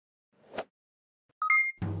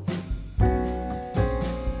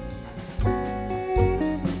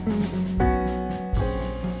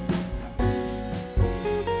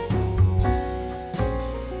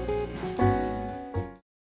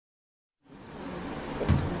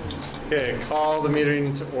Okay, call the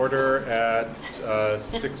meeting to order at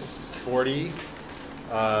 6:40.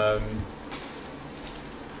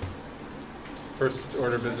 First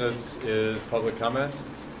order of business is public comment.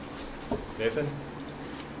 Nathan?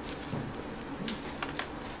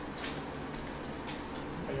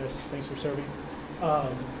 Hi guys, thanks for serving.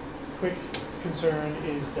 Quick concern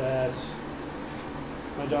is that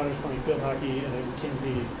my daughter's playing field hockey and I came to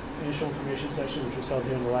the initial information session which was held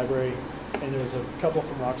here in the library, and there was a couple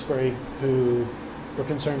from Roxbury who were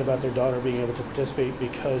concerned about their daughter being able to participate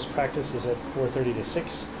because practice is at 4:30 to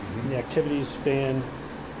 6 and the activities van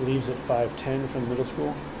leaves at 5:10 from the middle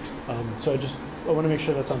school. So I want to make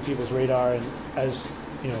sure that's on people's radar, and as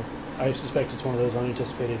you know, I suspect it's one of those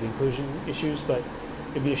unanticipated inclusion issues, but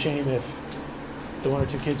it'd be a shame if the one or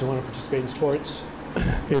two kids who want to participate in sports.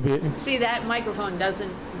 See, that microphone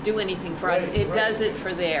doesn't do anything for us. It does it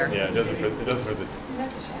for there. Yeah, it does it for the.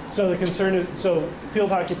 So the concern is, so field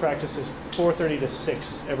hockey practice is 4:30 to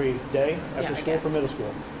 6 every day after school for middle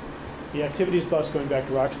school. The activities bus going back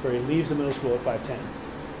to Roxbury leaves the middle school at 5:10.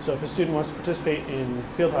 So if a student wants to participate in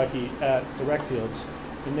field hockey at the rec fields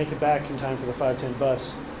and make it back in time for the 5:10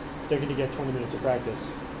 bus, they're going to get 20 minutes of practice.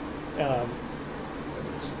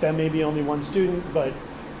 That may be only one student, but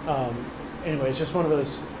anyway, it's just one of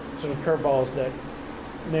those sort of curveballs that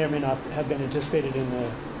may or may not have been anticipated in the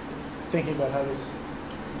thinking about how this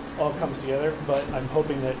all comes together, but I'm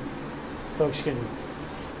hoping that folks can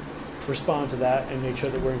respond to that and make sure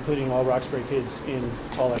that we're including all Roxbury kids in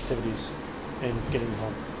all activities and getting them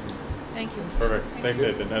home. Thank you. Perfect. Thanks,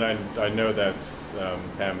 Nathan. And I know that's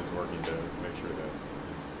Pam is working to make sure that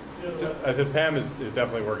I said Pam is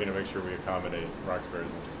definitely working to make sure we accommodate Roxbury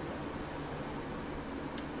as much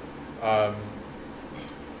as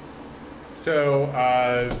we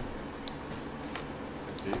can.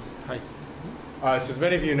 Steve. Hi. So as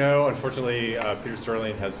many of you know, unfortunately, Peter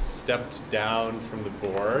Sterling has stepped down from the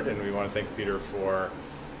board, and we want to thank Peter for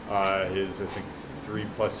his, I think,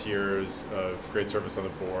 3+ years of great service on the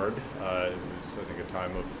board. It was, I think, a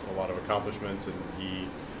time of a lot of accomplishments, and he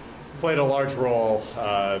played a large role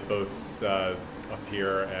both up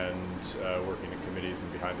here and working in committees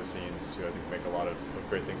and behind the scenes to, I think, make a lot of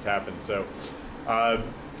great things happen. So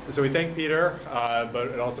we thank Peter, but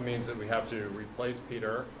it also means that we have to replace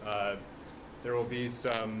Peter. There will be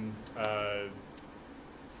some, I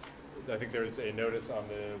think there's a notice on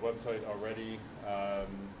the website already,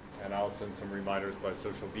 and I'll send some reminders by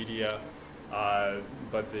social media.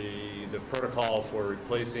 But the protocol for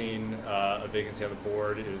replacing a vacancy on the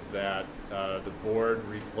board is that the board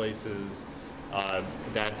replaces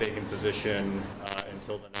that vacant position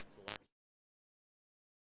until the next election.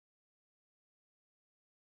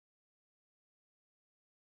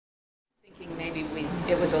 Thinking maybe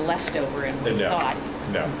it was a leftover and we thought.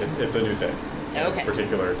 No, it's a new thing. Okay. It's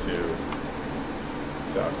particular to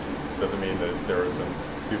us. It doesn't mean that there were some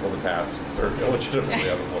people in the past who served illegitimately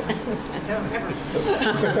on the board. No, never.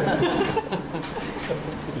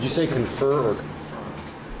 Did you say confer or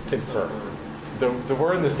Confer. The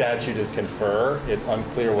word in the statute is confer. It's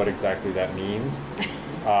unclear what exactly that means.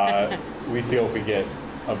 We feel if we get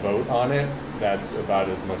a vote on it, that's about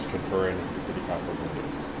as much conferring as the city council can do.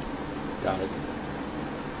 Got it.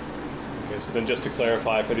 Okay, so then just to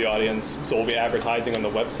clarify for the audience, so we'll be advertising on the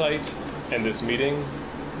website and this meeting.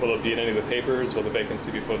 Will it be in any of the papers? Will the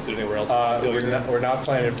vacancy be posted anywhere else? We're not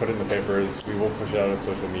planning to put it in the papers. We will push it out on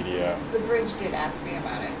social media. The Bridge did ask me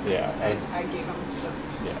about it. Yeah. And I gave him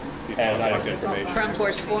the information. Front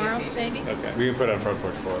Porch Forum, maybe? Okay. We can put it on Front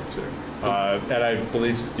Porch Forum too. And I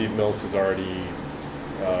believe Steve Mills has already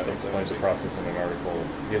explained the process in an article.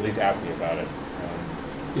 He at least asked me about it.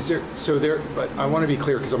 Is there, but I want to be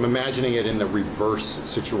clear because I'm imagining it in the reverse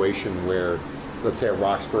situation where, let's say a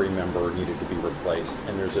Roxbury member needed to be replaced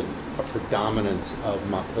and there's a predominance of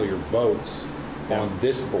Montpelier votes on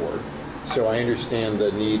this board. So I understand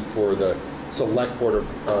the need for the select board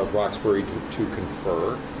of Roxbury to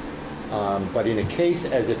confer. But in a case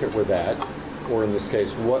as if it were that, or in this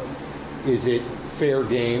case, what is it fair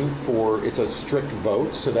game for, it's a strict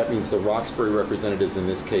vote, so that means the Roxbury representatives in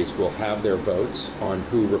this case will have their votes on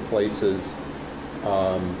who replaces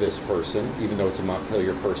this person, even though it's a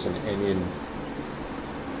Montpelier person, and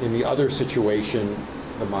in the other situation,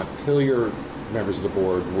 the Montpelier members of the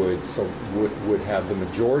board would have the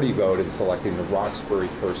majority vote in selecting the Roxbury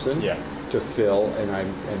person to fill, and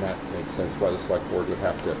that makes sense why the select board would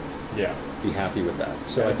have to be happy with that.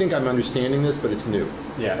 So I think I'm understanding this, but it's new.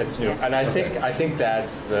 Yeah, it's new, and I think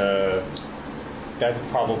that's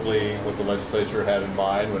probably what the legislature had in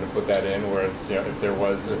mind when it put that in. Whereas, if there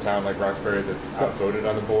was a town like Roxbury that's outvoted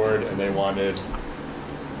on the board and they wanted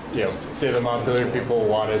you know, say the Montpelier people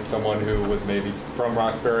wanted someone who was maybe from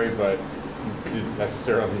Roxbury, but didn't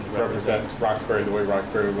necessarily represent Roxbury the way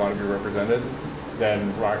Roxbury would want to be represented,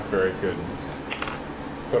 then Roxbury could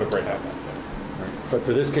put a great hat on. But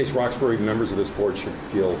for this case, Roxbury members of this board should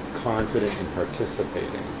feel confident in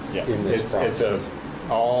participating Yeah, in this process.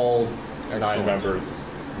 All Excellent. 9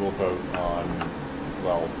 members will vote on,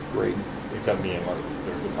 well, Great. except me unless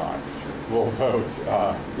there's a tie, will vote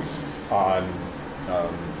on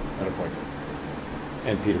an appointee.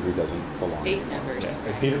 And Peter, who doesn't belong. 8 members. Yeah.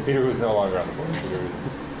 And Peter was no longer on the board. Peter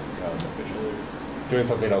was officially doing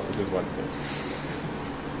something else with his Wednesday.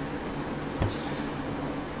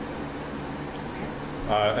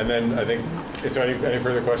 And then I think, is there any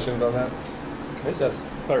further questions on that? Can I just ask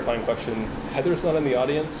a clarifying question? Heather's not in the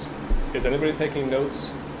audience. Is anybody taking notes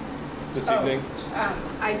this evening?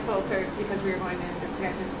 I told her because we were going into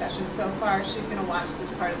executive session so far, she's going to watch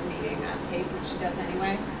this part of the meeting on tape, which she does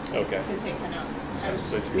anyway, Okay. to take the notes. I was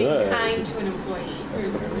So just it's being good. kind to an employee That's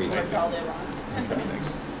who great. worked all day long. Okay,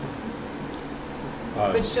 thanks.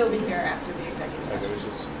 But she'll be here after the executive Okay, session. it was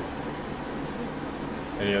just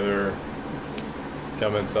Any other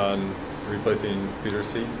comments on replacing Peter's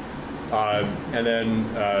seat? And then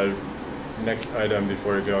next item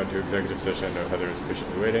before we go into executive session, I know Heather is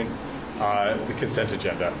patiently waiting, the consent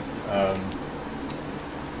agenda.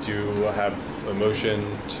 Do I have a motion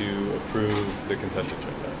to approve the consent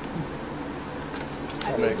agenda?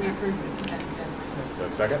 I believe we approved the consent agenda, Do I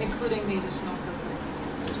have a second? including the additional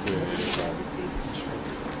Including the additional-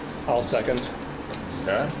 I'll second.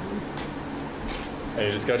 Okay.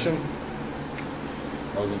 Any discussion?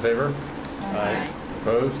 All those in favor? Aye.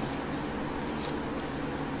 Opposed?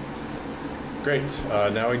 Great.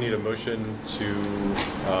 Now we need a motion to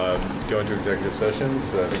go into executive session.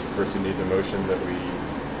 So I think first we need a motion that we.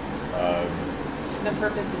 The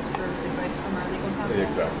purpose is for advice from our legal counsel.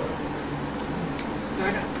 Exactly. So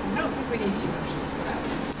I don't think we need 2 motions for that.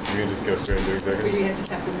 You can just go straight into executive? We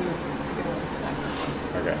just have to move to go in for that purpose.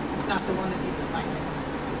 Okay. It's not the one that needs a finding.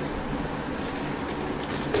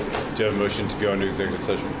 Do you have a motion to go into executive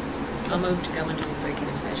session? I'll move to go into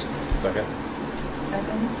executive session. Second?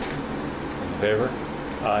 Second. In favor?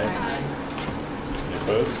 Aye. Any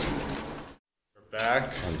opposed? We're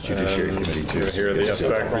back. On the Judiciary And Committee, too. You're gonna hear the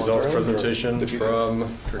SBAC results presentation from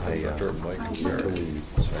I Dr. Mike went to Sherry. leave,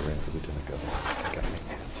 so I ran for lieutenant governor. I got my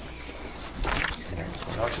asses. So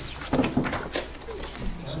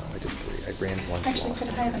I did 3. I ran once, Actually, lost.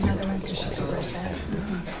 could I have another one? Because she's right back.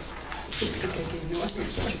 So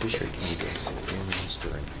Judiciary Committee during St. Mary's,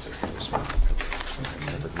 during their harassment. I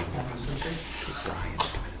remember meeting with Brian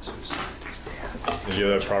committed suicide. His dad. Did you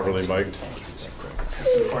have that properly mic'd? He's incredible.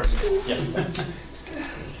 Of course, yes.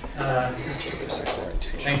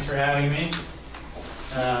 Thanks for having me.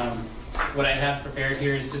 What I have prepared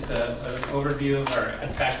here is just an overview of our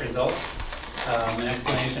SBAC results, an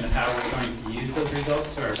explanation of how we're going to use those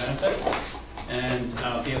results to our benefit, and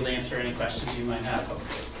I'll be able to answer any questions you might have,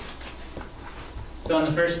 hopefully. So on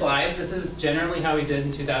the first slide, this is generally how we did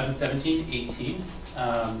in 2017-18.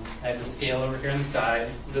 I have the scale over here on the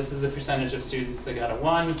side. This is the percentage of students that got a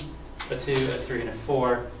 1, a 2, a 3, and a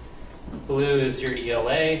 4. Blue is your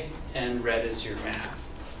ELA, and red is your math.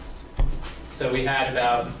 So we had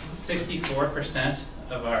about 64%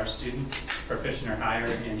 of our students proficient or higher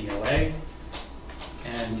in ELA,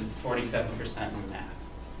 and 47% in math.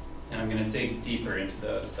 And I'm going to dig deeper into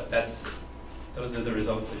those, but those are the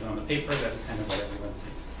results that go on the paper. That's kind of what everyone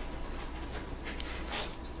sees.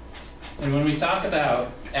 And when we talk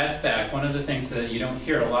about SBAC, one of the things that you don't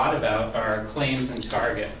hear a lot about are claims and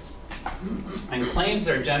targets. And claims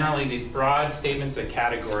are generally these broad statements of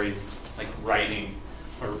categories like writing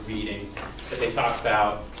or reading that they talk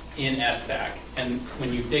about in SBAC. And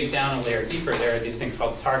when you dig down a layer deeper, there are these things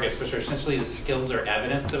called targets, which are essentially the skills or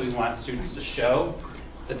evidence that we want students to show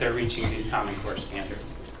that they're reaching these Common Core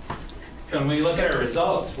standards. So when we look at our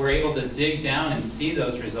results, we're able to dig down and see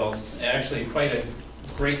those results, actually quite a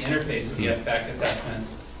great interface with the SBAC assessment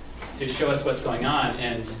to show us what's going on.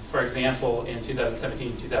 And for example, in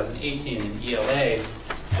 2017-2018 in ELA,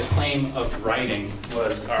 the claim of writing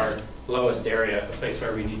was our lowest area, a place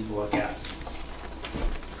where we need to look at.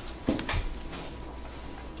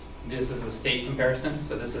 This is the state comparison.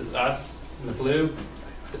 So this is us in the blue.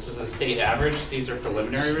 This is the state average. These are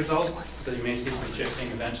preliminary results, so you may see some shifting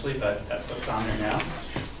eventually, but that's what's on there now.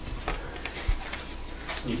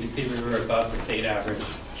 You can see we were above the state average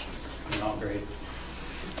in all grades.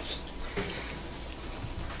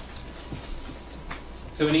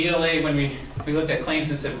 So in ELA, when we looked at claims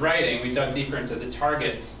instead of writing, we dug deeper into the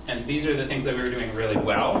targets, and these are the things that we were doing really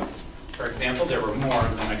well. For example, there were more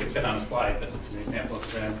than I could fit on a slide, but this is an example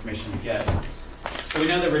of the information we get. So we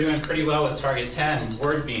know that we're doing pretty well with target 10,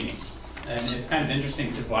 word meaning. And it's kind of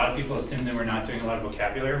interesting because a lot of people assume that we're not doing a lot of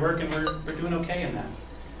vocabulary work, and we're doing okay in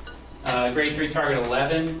that. Grade 3 target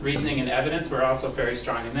 11, reasoning and evidence, we're also very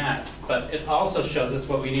strong in that. But it also shows us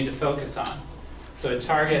what we need to focus on. So at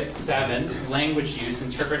target 7, language use,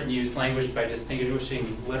 interpret and use language by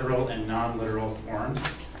distinguishing literal and non-literal forms.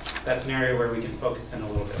 That's an area where we can focus in a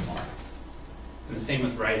little bit more. And the same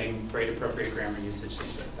with writing, grade appropriate grammar usage,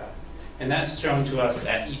 things like that. And that's shown to us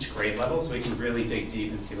at each grade level, so we can really dig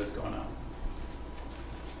deep and see what's going on.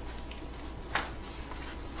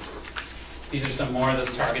 These are some more of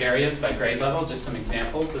those target areas by grade level, just some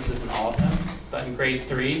examples. This isn't all of them, but in grade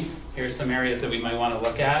 3, here's some areas that we might want to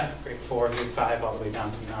look at. Grade 4, grade 5, all the way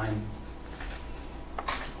down to 9.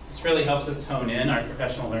 This really helps us hone in our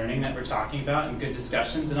professional learning that we're talking about and good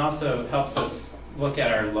discussions, and also helps us look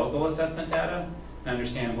at our local assessment data and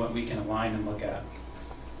understand what we can align and look at.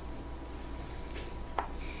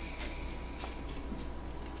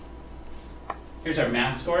 Here's our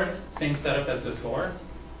math scores, same setup as before.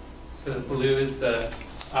 So the blue is the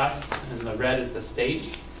us, and the red is the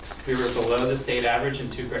state. We were below the state average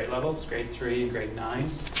in 2 grade levels, grade 3 and grade 9.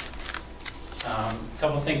 A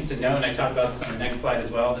couple things to note, and I talked about this on the next slide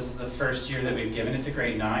as well. This is the first year that we've given it to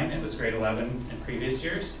grade 9. It was grade 11 in previous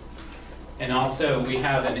years. And also, we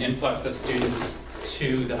have an influx of students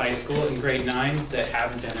to the high school in grade 9 that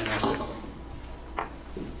haven't been in our system.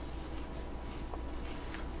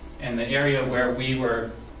 And the area where we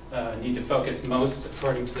need to focus most,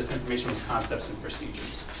 according to this information, is concepts and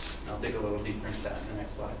procedures. I'll dig a little deeper into that in the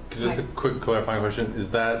next slide. Just a quick clarifying question.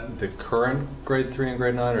 Is that the current grade 3 and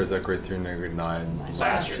grade 9, or is that grade 3 and grade 9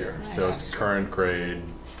 Last year. So it's current grade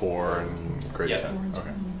 4 and grade Yes. 10?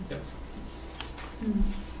 Okay. Yep.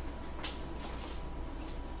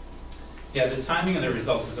 Yeah, the timing of the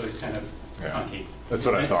results is always kind of funky. That's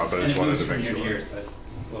what I thought, but I just wanted to make sure. And it moves from year to year, so that's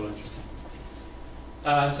a little interesting.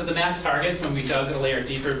 So the math targets, when we dug a layer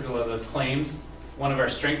deeper below those claims, one of our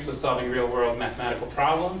strengths was solving real-world mathematical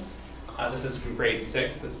problems. This is from grade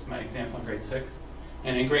 6. This is my example in grade 6.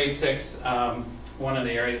 And in grade 6, one of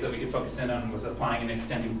the areas that we could focus in on was applying and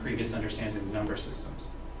extending previous understandings of number systems.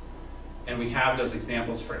 And we have those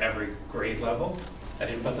examples for every grade level. I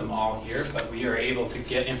didn't put them all here, but we are able to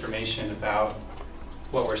get information about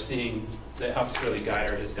what we're seeing that helps really guide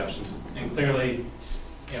our discussions. And clearly,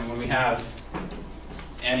 when we have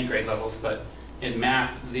any grade levels, but in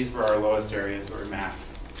math, these were our lowest areas were math.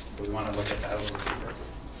 So we want to look at that a little deeper.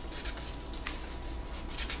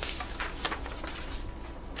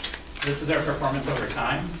 This is our performance over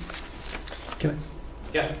time. Can I,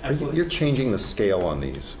 Yeah, absolutely. you're changing the scale on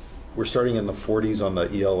these. We're starting in the 40s on the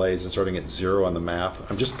ELAs and starting at 0 on the math.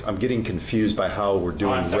 I'm getting confused by how we're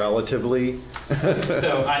doing relatively.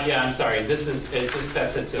 Yeah, I'm sorry. It just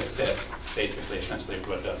sets it to fit, basically, essentially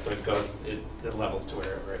what it does. So it levels to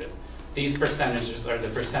wherever it is. These percentages are the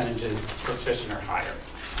percentages proficient or higher.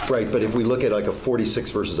 Right, but if we look at like a 46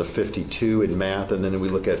 versus a 52 in math, and then we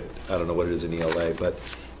look at, I don't know what it is in ELA, but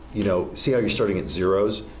see how you're starting at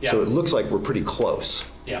zeros? Yeah. So it looks like we're pretty close.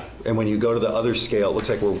 Yeah. And when you go to the other scale, it looks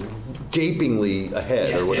like we're gapingly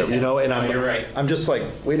ahead or whatever, and you're right. I'm just like,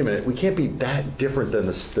 wait a minute, we can't be that different than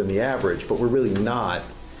the average, but we're really not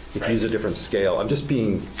if you use a different scale. I'm just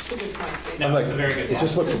being, It's a good point, Steve. No, it's a very good it point.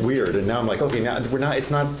 just looked weird, and now I'm like, okay, now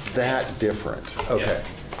it's not that different. Okay,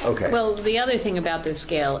 okay. Well, the other thing about this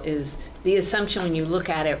scale is the assumption when you look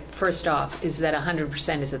at it, first off, is that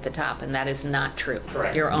 100% is at the top, and that is not true.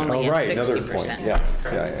 Correct. You're only at 60%. Another point,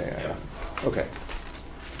 yeah. Okay.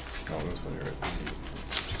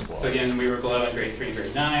 So again, we were below in grade 3 and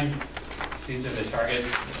grade 9. These are the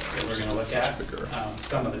targets that we're going to look at.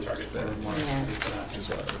 Some of the targets that are more.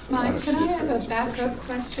 Mike, can I have a backup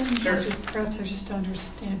question? Sure. Perhaps I just don't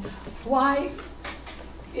understand. Why,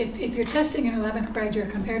 if you're testing in 11th grade, you're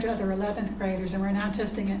compared to other 11th graders, and we're now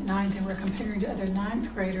testing at 9th, and we're comparing to other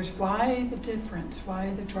 9th graders, why the difference?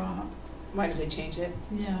 Why the drop? Why did they change it?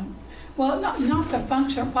 Yeah. Well, not the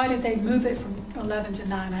function. Why did they move it from 11 to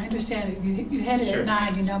 9? I understand it. You had it Sure. at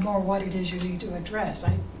 9. You know more what it is you need to address.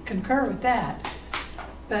 I concur with that.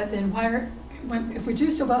 But then if we do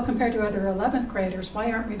so well compared to other 11th graders,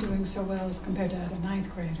 why aren't we doing so well as compared to other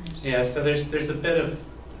 9th graders? Yeah, so there's a bit of,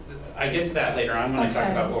 I get to that later on when I talk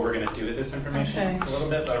Okay. about what we're going to do with this information a little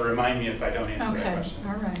bit, but remind me if I don't answer that question.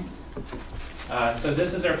 All right. So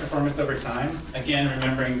this is our performance over time. Again,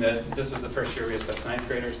 remembering that this was the first year we assessed 9th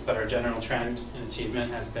graders, but our general trend in achievement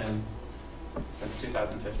has been since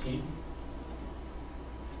 2015.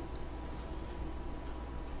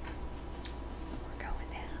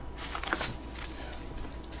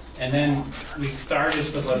 And then we started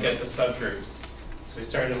to look at the subgroups. So we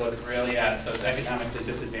started to look really at those economically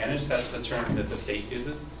disadvantaged, that's the term that the state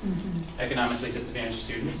uses, economically disadvantaged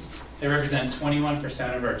students. They represent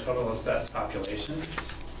 21% of our total assessed population.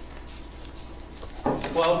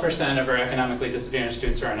 12% of our economically disadvantaged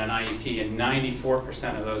students are on an IEP, and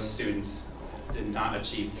 94% of those students did not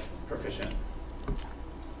achieve proficient.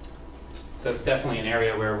 So it's definitely an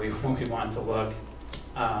area where we want to look.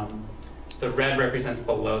 The red represents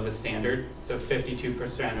below the standard, so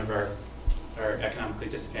 52% of our economically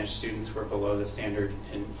disadvantaged students were below the standard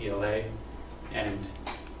in ELA, and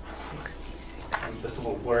 66. that's a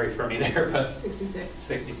little blurry for me there, but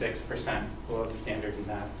 66% below the standard in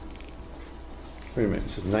that. Wait a minute, it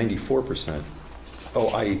says 94%. Oh,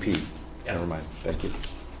 IEP. Yeah. Never mind, thank you.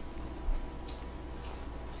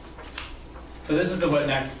 So this is the what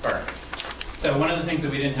next part. So one of the things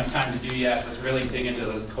that we didn't have time to do yet was really dig into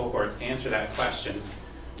those cohorts to answer that question.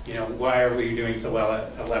 You know, why are we doing so well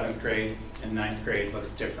at 11th grade and 9th grade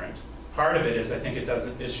looks different? Part of it is I think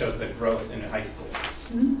it shows the growth in high school.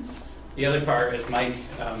 The other part is Mike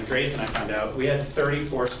McGrath and I found out we had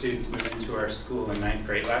 34 students move into our school in 9th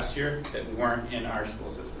grade last year that weren't in our school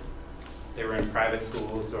system. They were in private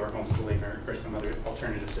schools or homeschooling or some other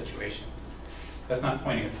alternative situation. That's not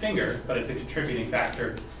pointing a finger, but it's a contributing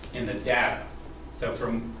factor in the data. So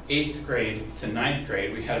from 8th grade to 9th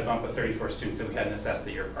grade, we had a bump of 34 students that we hadn't assessed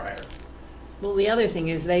the year prior. Well, the other thing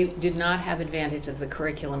is they did not have advantage of the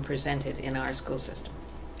curriculum presented in our school system,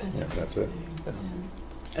 Yeah, that's it.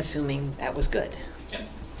 assuming that was good.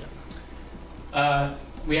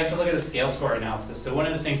 We have to look at the scale score analysis. So one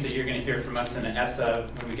of the things that you're going to hear from us in ESSA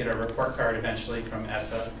when we get our report card eventually from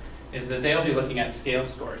ESSA is that they'll be looking at scale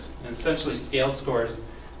scores. And essentially scale scores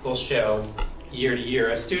will show year to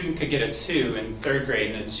year. A student could get a 2 in 3rd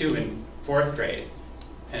grade and a 2 in 4th grade.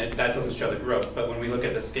 And that doesn't show the growth. But when we look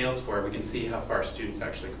at the scale score, we can see how far students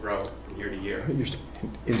actually grow from year to year.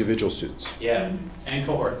 Individual students. Yeah, and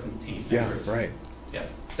cohorts and teams. Yeah, groups. right. Yeah,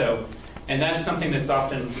 so, and that's something that's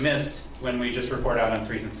often missed when we just report out on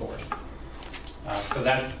 3s and 4s. So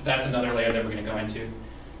that's another layer that we're going to go into.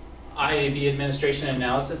 IAB administration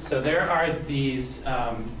analysis. So there are these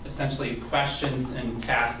essentially questions and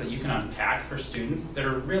tasks that you can unpack for students that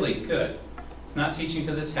are really good. It's not teaching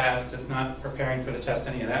to the test, it's not preparing for the test,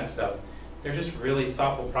 any of that stuff. They're just really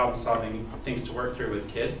thoughtful problem solving things to work through with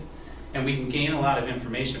kids. And we can gain a lot of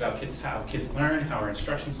information about kids, how kids learn, how our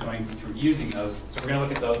instruction's going through using those. So we're going to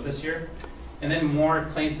look at those this year. And then more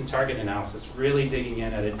claims and target analysis, really digging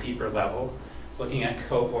in at a deeper level, looking at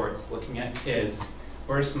cohorts, looking at kids.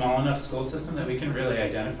 We're a small enough school system that we can really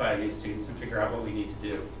identify these students and figure out what we need to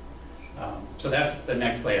do. So that's the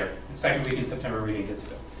next layer. The second week in September, we didn't get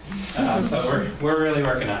to it. But we're really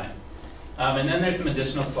working on it. And then there's some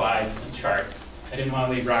additional slides and charts. I didn't want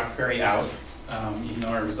to leave Roxbury out. Even though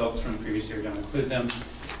our results from the previous year don't include them.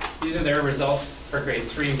 These are their results for grade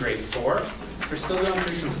 3 and grade 4. We're still going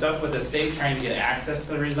through some stuff with the state trying to get access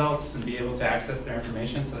to the results and be able to access their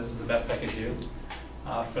information, so this is the best I could do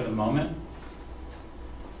for the moment.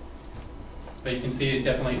 But you can see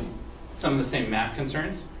definitely some of the same math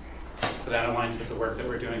concerns, so that aligns with the work that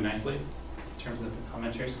we're doing nicely in terms of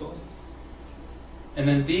elementary schools. And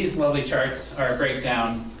then these lovely charts are a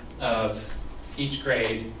breakdown of each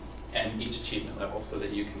grade and each achievement level so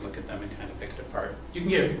that you can look at them and kind of pick it apart. You can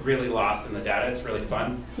get really lost in the data, it's really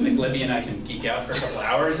fun. Like Libby and I can geek out for a couple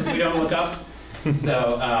hours if we don't look up.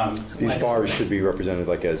 So These bars should be represented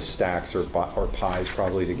like as stacks or pies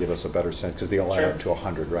probably to give us a better sense, because they all add up to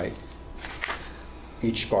 100, right?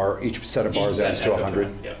 Each set of bars adds to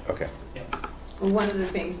 100? Yeah. Okay. Yeah. One of the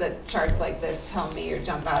things that charts like this tell me or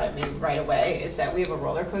jump out at me right away is that we have a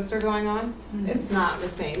roller coaster going on. It's not the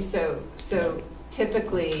same. So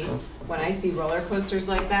typically, when I see roller coasters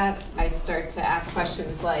like that, I start to ask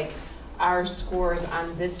questions like, our scores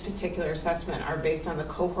on this particular assessment are based on the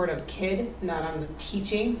cohort of kid, not on the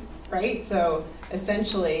teaching, right? So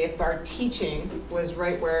essentially, if our teaching was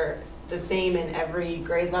right where the same in every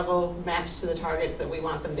grade level, matched to the targets that we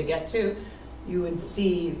want them to get to, you would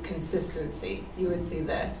see consistency. You would see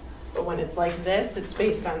this. But when it's like this, it's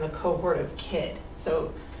based on the cohort of kid.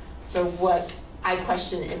 So what I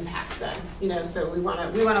question impact then, so we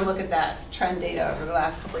want to look at that trend data over the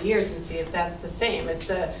last couple of years and see if that's the same as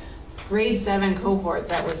the grade 7 cohort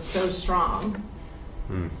that was so strong.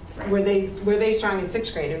 Were they strong in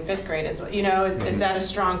 6th grade and 5th grade as well? Is that a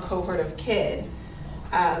strong cohort of kid?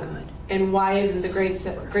 And why isn't the grade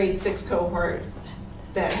 6 cohort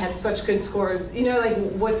that had such good scores? Like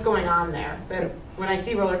what's going on there? But when I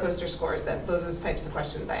see roller coaster scores, those are the types of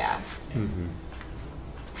questions I ask.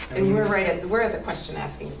 And we're at the question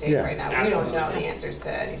asking stage Yeah. right now. Absolutely. We don't know the answers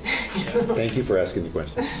to anything. Thank you for asking the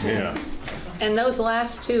question. Yeah. And those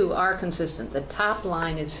last two are consistent. The top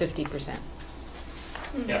line is 50%.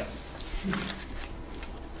 Yes.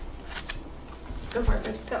 Go for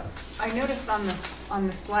it. So I noticed on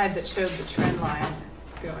the slide that showed the trend line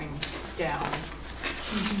going down.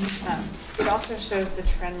 It also shows the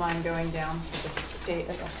trend line going down for the state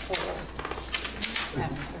as a whole. And I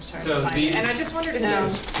was trying So to find it. the- And I just wondered if No.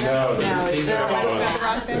 No, These are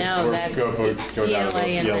all- No, that's go down to ELA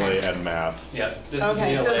and ELA math. and math. Yeah, this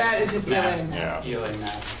Okay, is so ELA. that is just ELA and math. ELA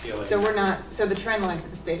math, ELA. So we're not, so the trend line for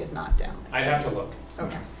the state is not down. I'd have to look.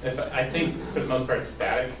 Okay, I think for the most part it's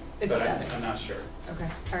static, It's but static. I'm not sure. okay,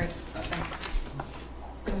 all right, thanks.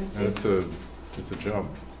 Go ahead, Steve. It's a jump.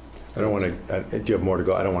 I don't want to, do you have more to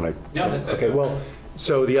go? I don't want to. No, that's it. Okay, well,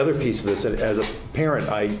 so the other piece of this, and as a parent,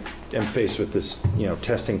 I am faced with this,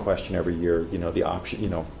 testing question every year, the option,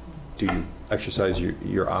 do you exercise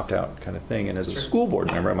your opt-out kind of thing? And as a school board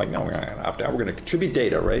member, I'm like, no, we're not going to opt out. We're going to contribute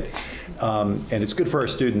data, right? And it's good for our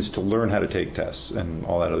students to learn how to take tests and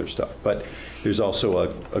all that other stuff. But there's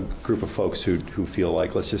also a group of folks who feel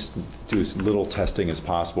like, let's just do as little testing as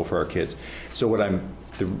possible for our kids. So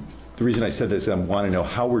the reason I said this is I want to know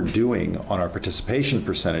how we're doing on our participation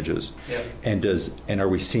percentages, Yep. and are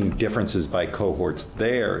we seeing differences by cohorts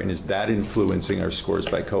there, and is that influencing our scores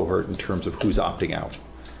by cohort in terms of who's opting out?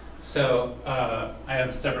 So I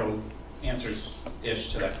have several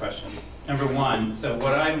answers-ish to that question. Number one, so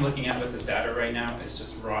what I'm looking at with this data right now is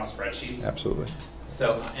just raw spreadsheets. Absolutely.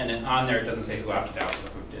 So, and then on there it doesn't say who opted out or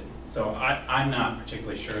who didn't. So I'm not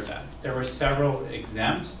particularly sure of that. There were several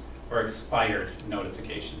exempt or expired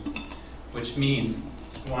notifications, which means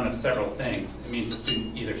one of several things. It means the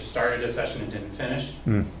student either started a session and didn't finish,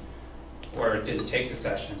 or didn't take the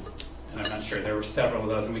session, and I'm not sure. There were several of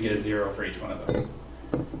those, and we get a 0 for each one of those.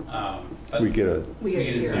 But We get a, We get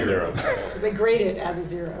a zero. So they grade it as a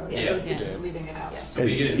 0 as Yeah. opposed to Yeah. just leaving it out. So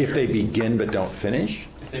we get a if they 0. begin but don't finish?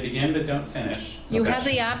 If they begin but don't finish. You the have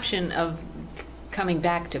the session. option of coming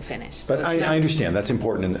back to finish. So But it's I not- understand, that's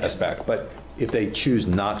important in the SBAC, but if they choose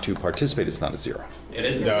not to participate, it's not a 0. It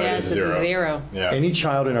is. No, Yes, it's it's a 0. Yeah. Any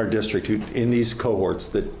child in our district who, in these cohorts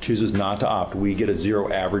that chooses not to opt, we get a 0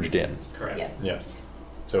 averaged in. Correct. Yes. Yes.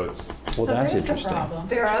 So it's Well, that's there's a interesting. problem.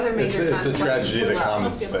 There are other major it's a consequences tragedy as that well.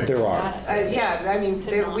 commons thing. There are. Yeah, I mean, if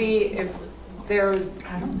there was,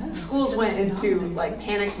 I don't know. schools went into like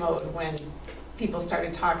panic mode when people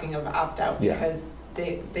started talking of opt-out Yeah. because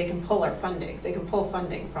they can pull our funding. They can pull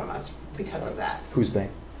funding from us because of that, Who's they?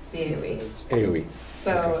 the AOE. AOE.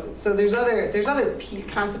 So there's other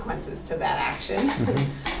consequences to that action.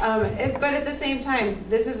 But at the same time,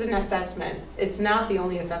 this is an assessment. It's not the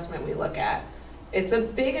only assessment we look at. It's a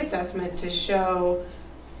big assessment to show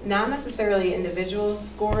not necessarily individual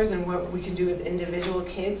scores and what we can do with individual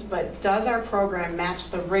kids, but does our program match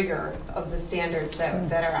the rigor of the standards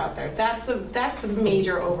that are out there? That's the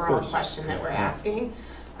major overall course. question that we're asking.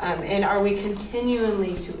 And are we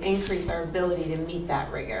continually to increase our ability to meet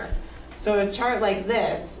that rigor? So a chart like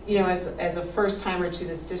this, as a first timer to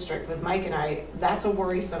this district with Mike and I, that's a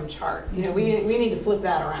worrisome chart. We need to flip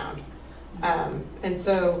that around. And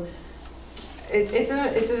so it's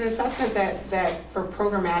an assessment that for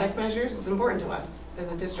programmatic measures is important to us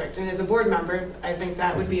as a district. And as a board member, I think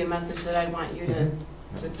that would be a message that I'd want you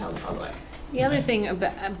to tell the public. The other thing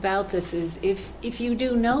about this is if you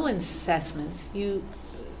do no assessments,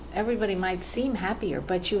 everybody might seem happier,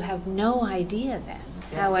 but you have no idea then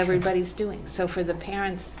how everybody's doing. So for the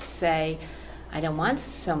parents to say, I don't want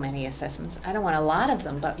so many assessments, I don't want a lot of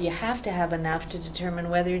them, but you have to have enough to determine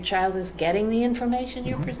whether your child is getting the information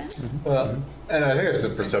you're presenting. Well, and I think there's a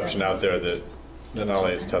perception out there that not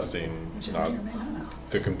only is testing not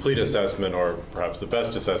the complete assessment or perhaps the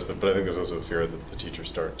best assessment, but I think there's also a fear that the teachers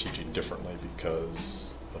start teaching differently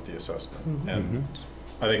because of the assessment. And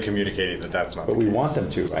I think communicating that that's not But the we case. want them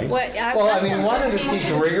to, right? Well, I mean, we want them to teach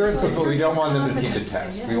rigorous, but we don't want them to teach a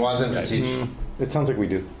test. We want them to teach. It sounds like we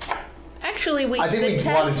do. Actually, I think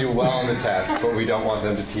we want to do well on the test, but we don't want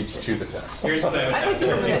them to teach to the test. Here's what I would have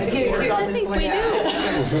to I think we do.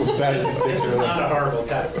 This is not a horrible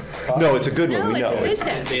test. No, it's a good one, No, we it's know. a good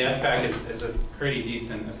test. The SBAC is a pretty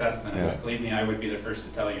decent assessment. Yeah. Believe me, I would be the first to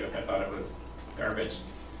tell you if I thought it was garbage.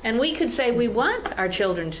 And we could say we want our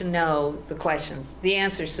children to know the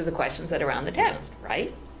answers to the questions that are on the test,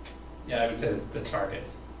 right? Yeah, I would say the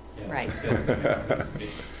targets. Yeah, Right. the skills that we want them to speak.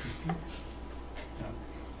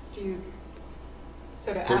 Do you,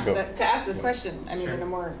 so Please go. to ask this question, I mean, Sure. in a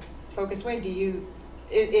more focused way,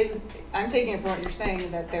 I'm taking it from what you're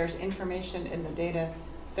saying that there's information in the data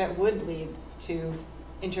that would lead to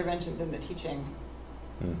interventions in the teaching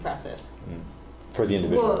process. For the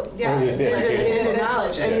individual. Well, yeah, Or just the education. into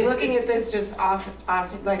knowledge. I Yeah. mean, looking at this just off,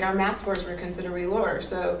 like our math scores were considerably lower.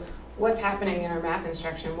 So what's happening in our math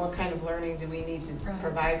instruction? What kind of learning do we need to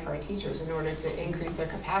provide for our teachers in order to increase their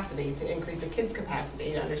capacity, to increase a kid's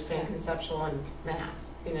capacity to understand conceptual and math,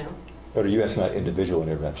 you know? But are you asking about individual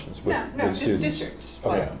interventions with, No, with just students? district.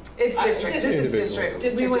 Okay. It's district, this is district.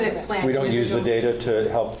 We wouldn't plan. We don't use the individuals. data to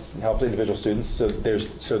help the individual students, so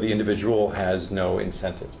the individual has no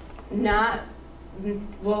incentive. Not,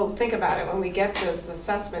 well, think about it, when we get this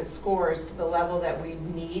assessment scores to the level that we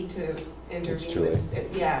need to intervene too late.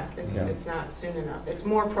 with, it's not soon enough. It's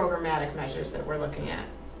more programmatic measures that we're looking at.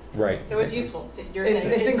 Right. So it's useful, you're It's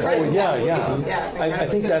saying. incredible. Oh, yeah, Yeah, yeah. it's I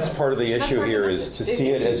incredible. think that's part of the That's issue part of here the is to message. see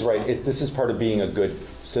it It's as, right, this is part of being a good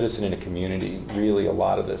citizen in a community, really a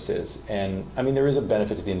lot of this is. And, I mean, there is a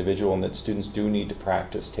benefit to the individual in that students do need to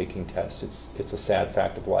practice taking tests. It's a sad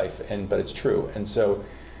fact of life, but it's true. And so,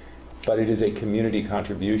 but it is a community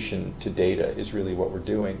contribution to data is really what we're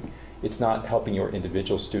doing. It's not helping your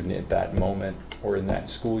individual student at that moment or in that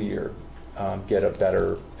school year get a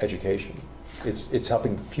better education. It's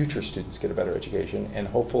helping future students get a better education, and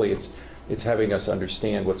hopefully it's having us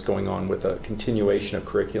understand what's going on with a continuation of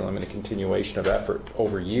curriculum and a continuation of effort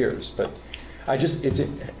over years. But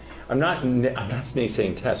I'm not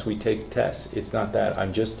naysaying tests. We take tests. It's not that.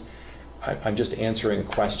 I'm just answering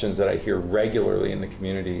questions that I hear regularly in the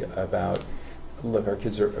community about, look, our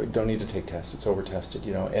kids don't need to take tests. It's over-tested,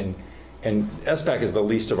 you know, and SBAC is the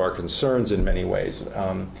least of our concerns in many ways.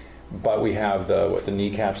 But we have the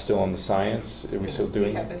kneecap still on the science. Are we still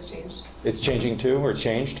doing? Kneecap has changed. It's changing too, or it's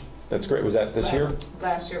changed? That's great. Was that this year?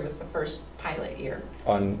 Last year was the first pilot year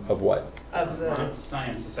Of what? of the.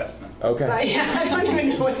 Science assessment. Okay. Yeah, I don't even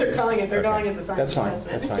know what they're calling it. They're calling it the science That's fine.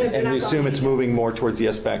 assessment. That's fine. And we assume it's moving more towards the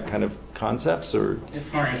SBAC kind of concepts, or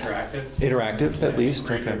It's more interactive. interactive at least?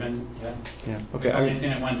 Very Okay. driven, yeah. Yeah. We've Okay. only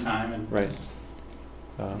seen it one time, and Right.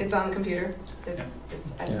 It's on the computer. It's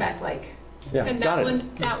Yeah. SBAC-like. Yeah. And got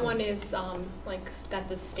it. that one is like that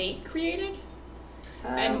the state created?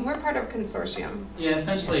 And we're part of a consortium. yeah,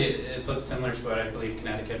 essentially it looks similar to what I believe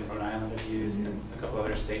Connecticut and Rhode Island have used, and a couple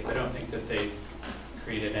other states. I don't think that they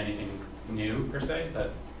created anything new per se,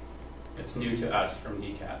 but it's new to us from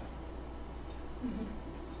DCAT.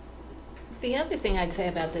 The other thing I'd say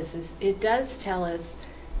about this is it does tell us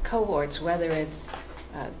cohorts, whether it's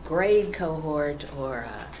a grade cohort or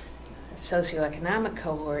a socioeconomic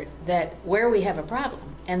cohort, that where we have a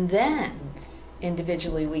problem. And then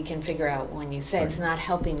individually we can figure out, when you say it's not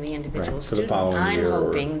helping the individual Right, for the student, following I'm year or-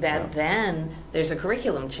 hoping that yeah. then there's a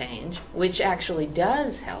curriculum change which actually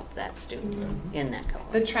does help that student in that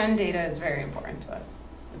cohort. The trend data is very important to us.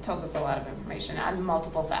 It tells us a lot of information on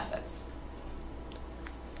multiple facets.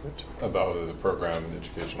 About the program and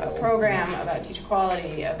educational. About program, about teacher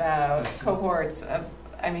quality, about cohorts.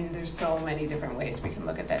 I mean, there's so many different ways we can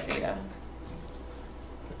look at that data.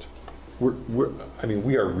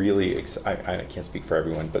 We are really, I can't speak for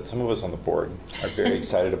everyone, but some of us on the board are very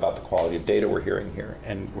excited about the quality of data we're hearing here,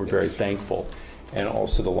 and we're very thankful. And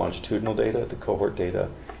also the longitudinal data, the cohort data,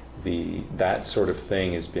 that sort of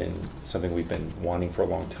thing has been something we've been wanting for a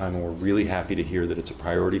long time, and we're really happy to hear that it's a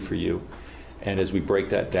priority for you. And as we break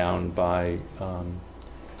that down by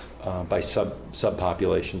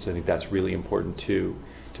subpopulations, I think that's really important too,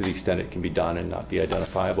 to the extent it can be done and not be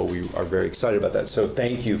identifiable. We are very excited about that. So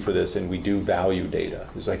thank you for this, and we do value data,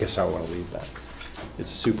 is I guess I want to leave that.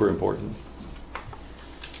 It's super important.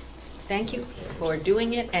 Thank you for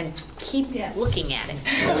doing it, and keep looking at it.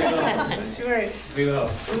 Sure. We will.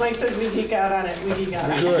 When Mike says we geek out on it, we geek out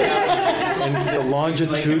on it. Good. And the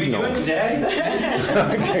longitudinal. Like, can we do it today?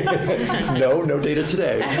 No data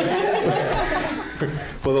today.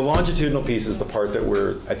 Well, the longitudinal piece is the part that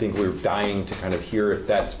I think we're dying to kind of hear if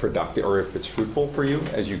that's productive or if it's fruitful for you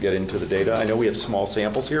as you get into the data. I know we have small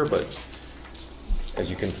samples here, but as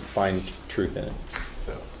you can find truth in it.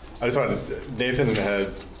 So, I just wanted, Nathan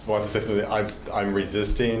wants to say something. I'm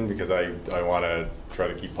resisting because I want to try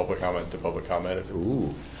to keep public comment to public comment. If it's,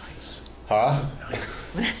 Ooh, nice. Huh?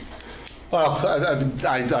 Nice. Well,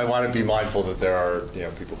 I want to be mindful that there are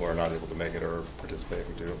people who are not able to make it or participate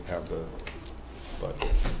who do have the. But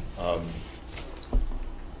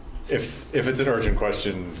if it's an urgent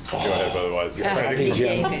question, go ahead. But otherwise, You're I cracking,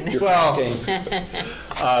 think Jim. well,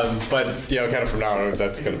 but kind of from now on,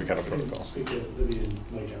 that's going to be kind of protocol. Speak to Libby and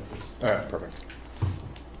Mike after. All right, perfect.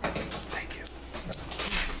 Thank you.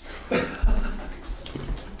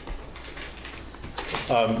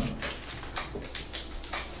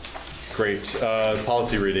 Great.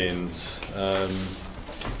 Policy readings. I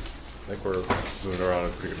think we're moving around at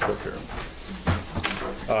a pretty good clip here.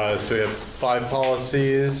 So we have 5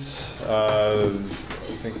 policies. I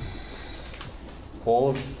think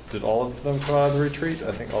did all of them come out of the retreat?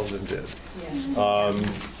 I think all of them did. Yeah.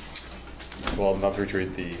 Well, not the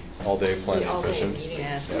retreat, the all-day planning session.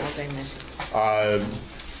 Yes, all-day mission.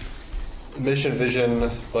 Mission, vision,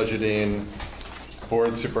 budgeting,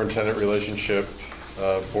 board superintendent relationship,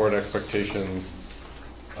 board expectations,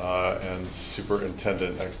 and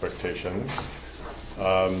superintendent expectations.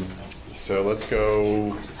 So let's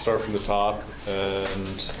start from the top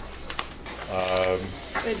and.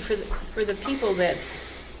 Good, for the people that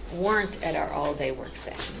weren't at our all-day work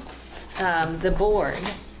session, the board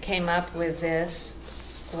came up with this,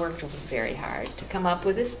 worked very hard to come up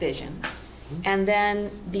with this vision, and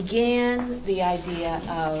then began the idea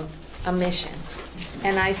of a mission.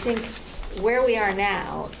 And I think where we are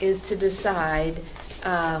now is to decide,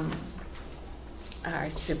 our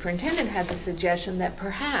superintendent had the suggestion that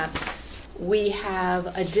perhaps we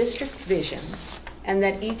have a district vision and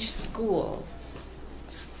that each school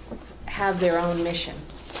have their own mission.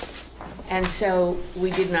 And so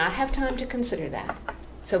we did not have time to consider that.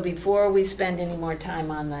 So before we spend any more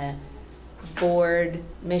time on the board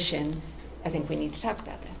mission, I think we need to talk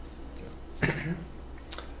about that.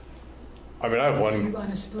 I mean, I have So one. you want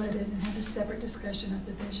to split it and have a separate discussion of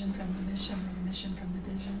the vision from the mission or the mission from the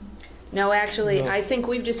vision? No, actually, No. I think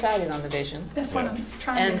we've decided on the vision. That's what I'm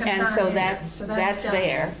trying to confirm. And so here. that's So that's done.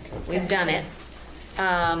 there. We've Okay. done it.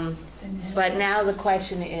 Then you have But now the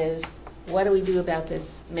questions. question is, what do we do about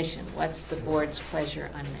this mission? What's the board's pleasure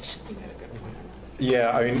on mission?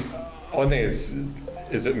 Yeah, I mean, one thing is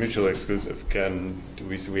it mutually exclusive? Do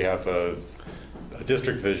we have a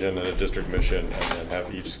district vision and a district mission, and then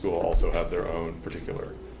have each school also have their own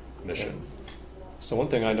particular mission? So one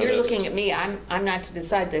thing I noticed. You're looking at me. I'm not to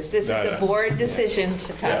decide this. This No, is a no. board decision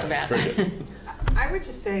to talk Yeah, about. very good. I would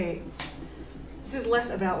just say, this is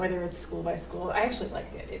less about whether it's school by school. I actually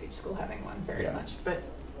like the idea of each school having one very Yeah. much, but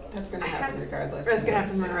That's gonna happen regardless. that's gonna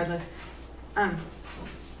happen regardless.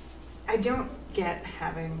 I don't get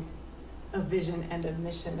having a vision and a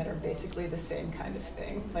mission that are basically the same kind of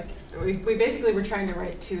thing. Like, we basically were trying to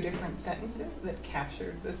write 2 different sentences that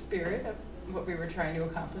captured the spirit of what we were trying to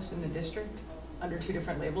accomplish in the district under 2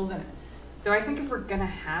 different labels. And so I think if we're gonna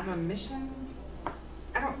have a mission,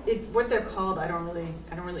 what they're called, I don't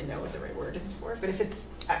really know what the right word is for, but if it's,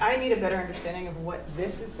 I need a better understanding of what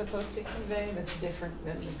this is supposed to convey that's different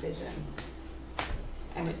than the vision.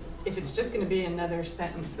 And if it's just gonna be another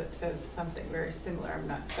sentence that says something very similar, I'm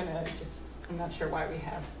not sure why we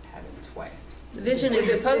have it twice. The vision is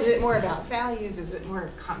supposed Is to. it more about values? Is it more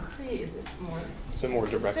concrete? Is it more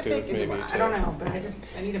directive, specific? Is it maybe? more- I don't know, but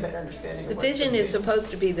I need a better understanding The of what it's vision is supposed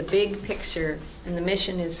supposed to be the big picture, and the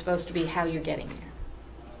mission is supposed to be how you're getting there.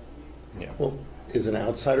 Yeah. Well, as an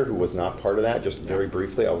outsider who was not part of that, just very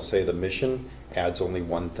briefly, I will say the mission adds only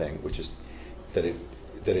one thing, which is that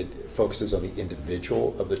it focuses on the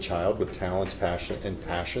individual of the child with talents,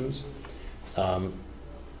 passions.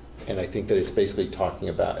 And I think that it's basically talking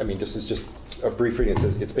about, I mean, this is just a brief reading. It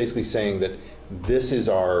says, it's basically saying that this is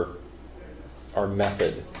our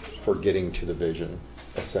method for getting to the vision,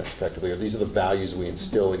 effectively. Or these are the values we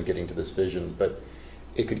instill in getting to this vision, but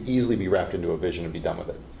it could easily be wrapped into a vision and be done with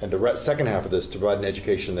it. And the second half of this, to provide an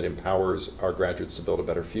education that empowers our graduates to build a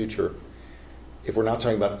better future. If we're not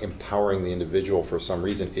talking about empowering the individual for some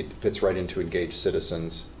reason, it fits right into engaged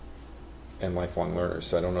citizens and lifelong learners.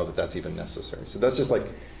 So I don't know that that's even necessary. So that's just like,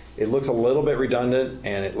 it looks a little bit redundant,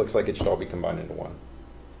 and it looks like it should all be combined into one.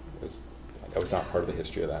 That was not part of the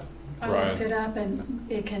history of that. I Right. looked it up, and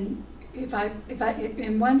it can,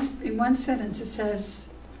 in one sentence, it says,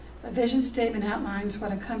 a vision statement outlines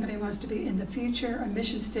what a company wants to be in the future. A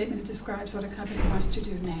mission statement describes what a company wants to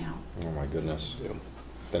do now. Oh my goodness. Yeah.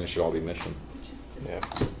 Then it should all be mission. Which is just, Yeah.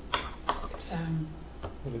 so,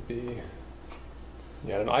 Would it be?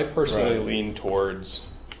 Yeah, and I personally Right. lean towards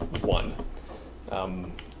one.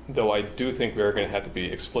 Though I do think we're going to have to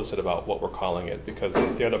be explicit about what we're calling it, because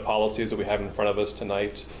the other policies that we have in front of us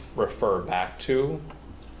tonight refer back to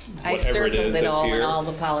I whatever it circled is it that's all in here. all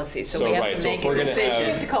the policies, so So, we have right, to so make if a we're gonna we decision.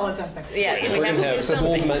 have to call it something. Yes, If we we're have going to to do have school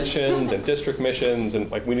something. missions and district missions,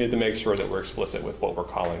 and like we need to make sure that we're explicit with what we're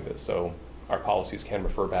calling this, so our policies can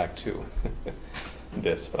refer back to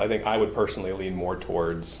this. But I think I would personally lean more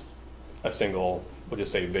towards a single, we'll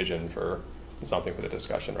just say vision for something for the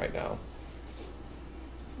discussion right now.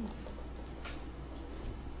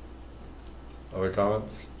 Other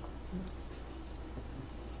comments?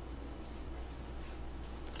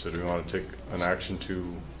 So do we want to take an action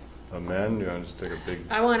to amend? Do you want to just take a big?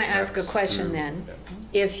 I want to ask a X question to- then.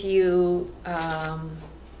 yeah. If you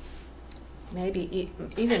maybe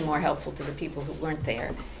even more helpful to the people who weren't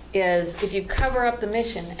there, is if you cover up the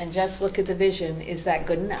mission and just look at the vision, is that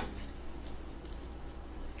good enough?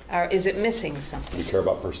 Or is it missing something? Do you care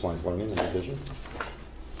about personalized learning in the vision?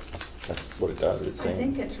 That's what it does. It's I saying.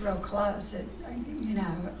 think it's real close. You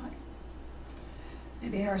know,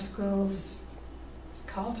 maybe our schools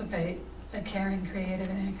cultivate a caring, creative,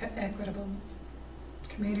 and equitable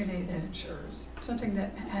community that ensures something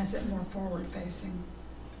that has it more forward-facing.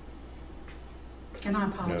 And I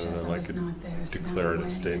apologize, I like was a not there, so now I'm declarative weighing in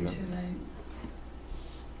statement. too late.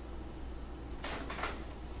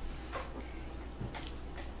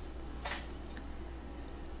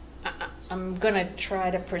 I'm going to try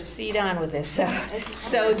to proceed on with this.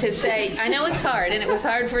 So to say, I know it's hard, and it was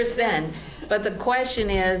hard for us then, but the question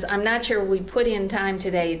is, I'm not sure we put in time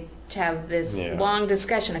today to have this long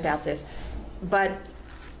discussion about this, but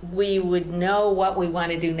we would know what we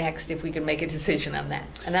want to do next if we could make a decision on that.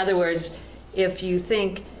 In other words, if you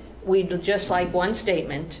think we'd just like one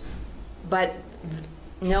statement, but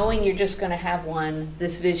knowing you're just going to have one,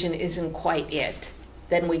 this vision isn't quite it,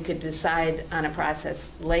 then we could decide on a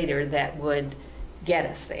process later that would get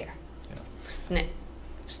us there. Yeah.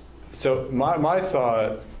 So my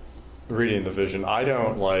thought, reading the vision, I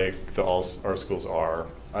don't like the all our schools are.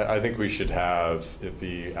 I think we should have it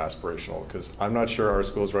be aspirational, because I'm not sure our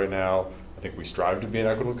schools right now, I think we strive to be an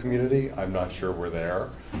equitable community. I'm not sure we're there.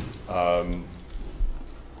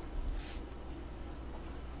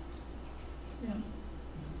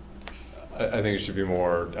 I think it should be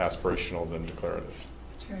more aspirational than declarative.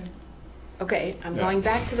 True. Okay, I'm going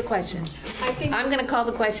back to the question. I'm going to call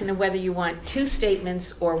the question of whether you want two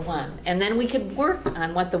statements or one, and then we could work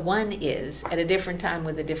on what the one is at a different time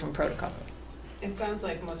with a different protocol. It sounds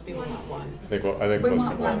like most people want one. I think We most want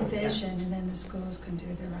people one want. vision, and then the schools can do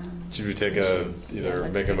their own. Should we take either let's make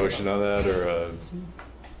a take a motion on that or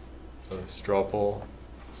a straw poll?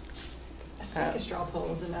 I think a straw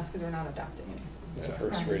poll is enough because we're not adopting anything. It's a Yeah.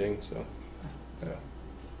 first Right. reading, so. Yeah.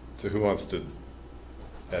 So who wants to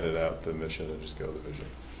edit out the mission and just go with the vision?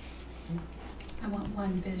 I want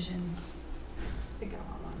one vision. I think I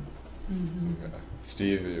want one. Mm-hmm. Okay.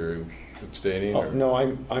 Steve, you're abstaining? Oh, or- no,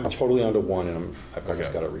 I'm totally onto one, and I've just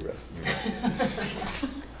Okay. got to read it.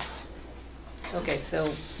 Okay, so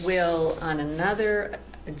we'll, on another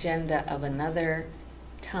agenda of another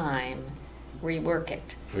time, rework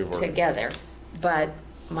it Rework it. together. But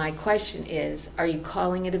my question is, are you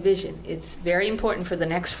calling it a vision? It's very important for the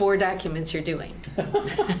next 4 documents you're doing.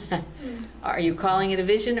 Are you calling it a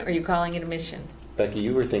vision, or are you calling it a mission? Becky,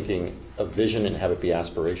 you were thinking a vision and have it be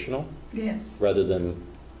aspirational Yes. rather than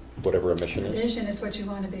whatever a mission The is? vision is what you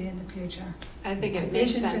want to be in the future. I think it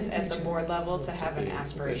makes Vision for sense the at the future. board level to have an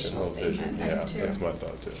aspirational Vision. statement. I do Yeah, too. that's my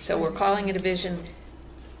thought too. So we're calling it a vision,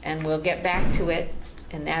 and we'll get back to it,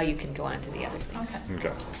 and now you can go on to the other things. Okay,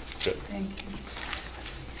 Okay, good. thank you.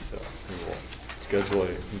 So we will schedule a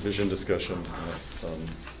vision discussion at some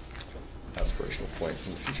aspirational point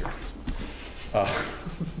in the future.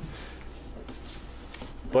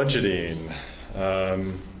 Budgeting.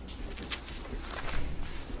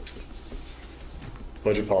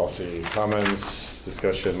 Budget policy, comments,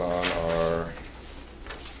 discussion on our,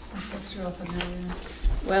 This looks real familiar.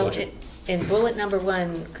 Well, Budget. in bullet number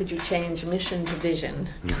 1, could you change mission to vision?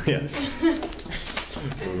 yes.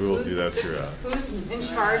 We will do that throughout. Who's in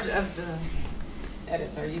charge of the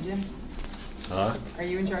edits? Are you, Jim? Huh? Are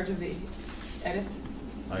you in charge of the edits?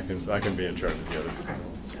 I can be in charge of the edits. Okay.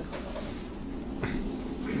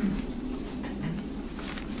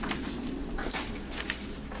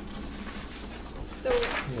 So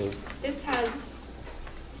this has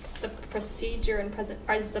the procedure and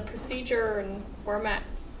is the procedure and format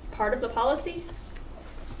part of the policy?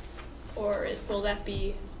 Or will that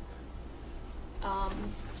be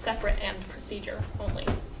separate and procedure only?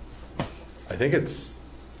 I think it's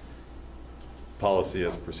policy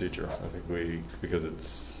as procedure. I think because it's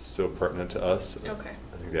so pertinent to us. Okay.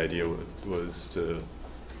 I think the idea was to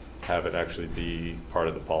have it actually be part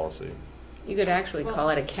of the policy. You could actually call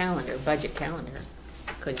it a calendar, budget calendar,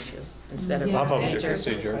 couldn't you? Instead of Yeah. Budget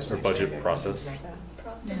procedure. procedure or budget process,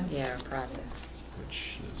 Process. Yes. Yeah, process.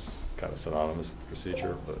 which is kind of synonymous with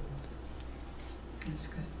procedure, but That's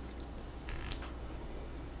good.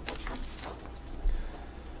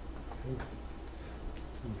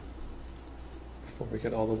 Before we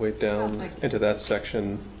get all the way down like- into that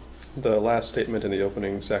section, the last statement in the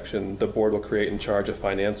opening section, the board will create and charge a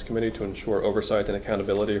finance committee to ensure oversight and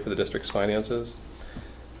accountability for the district's finances.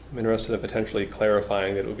 I'm interested in potentially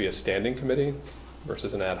clarifying that it would be a standing committee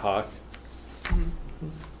versus an ad hoc.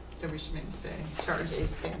 So we should maybe say charge a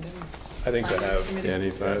standing. I think to Finance have committee.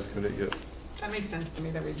 standing finance committee, yeah. That makes sense to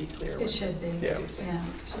me, that would be clear. It should be, Yeah. yeah.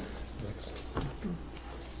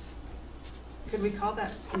 Could we call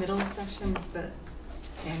that middle section the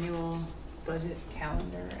annual budget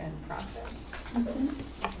calendar and process?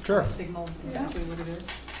 Sure. Signal exactly what it is.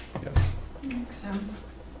 Yes. Makes so.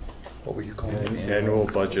 What were you calling it? Annual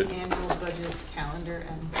budget. Annual budget calendar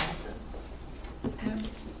and process.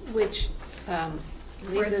 Which,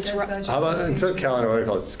 Where it leaves says us, budget How about, instead of procedure. calendar, what do you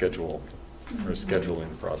call it, schedule, or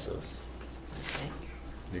scheduling process? okay.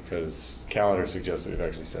 Because calendar suggests that we've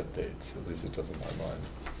actually set dates, at least it does in my mind.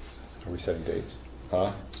 Are we setting dates?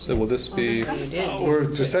 Huh? So will this be, You did. We're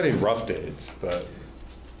setting rough dates, but.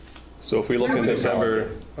 so if we look in December,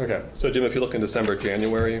 Okay. so Jim, if you look in December,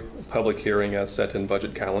 January, public hearing as set in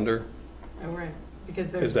budget calendar, Oh, right, because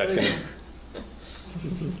they're. is that really-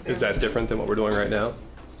 is that different than what we're doing right now?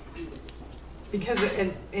 Because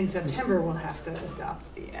in September, we'll have to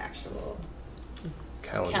adopt the actual.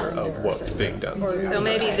 Calendar of Calendar or what's something. being done. So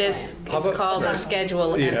maybe this How is about- called a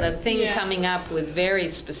schedule, and Yeah. the thing Yeah. coming up with very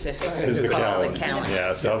specifics Is is the called the calendar. calendar.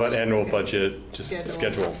 Yeah, so how about annual budget, just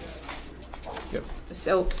schedule? Yep.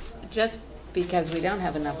 So, just because we don't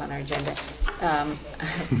have enough on our agenda,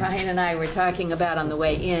 Brian and I were talking about on the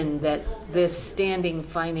way in that this standing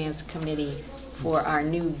finance committee for our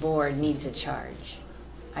new board needs a charge.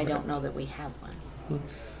 I don't know that we have one.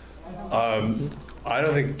 I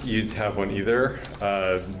don't think you'd have one either.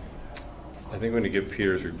 I think when you get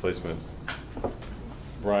Peter's replacement,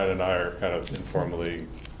 Brian and I are kind of informally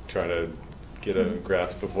trying to get a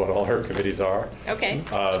grasp of what all our committees are. Okay.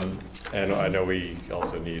 And I know we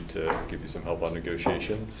also need to give you some help on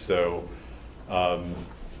negotiations. So I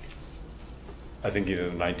think either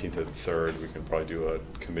the 19th or the 3rd, we can probably do a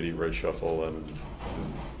committee red shuffle and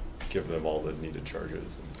give them all the needed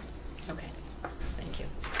charges. Okay, thank you.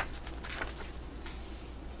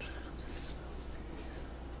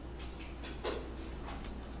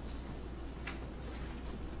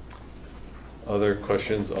 Other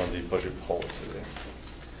questions on the budget policy?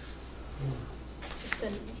 Just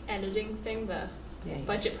an editing thing, the Yeah, yeah.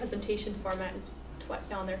 budget presentation format is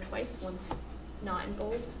on there twice, once not in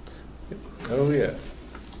bold. Oh, yeah.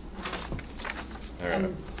 All right.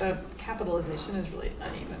 And the capitalization is really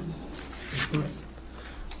uneven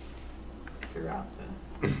throughout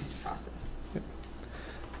the process.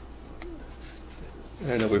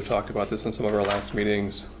 I know we've talked about this in some of our last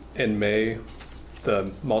meetings. In May,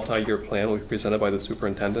 the multi-year plan will be presented by the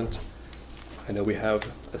superintendent. I know we have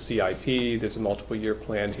a CIP, there's a multiple-year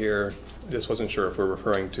plan here. I just wasn't sure if we're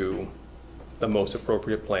referring to the most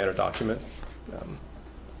appropriate plan or document.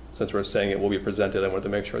 Since we're saying it will be presented, I wanted to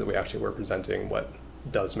make sure that we actually were presenting what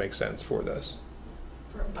does make sense for this.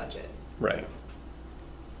 For a budget. Right.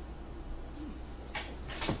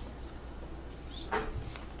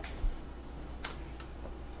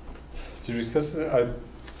 Did you discuss this?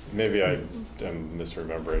 Maybe I am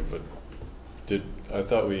misremembering, but I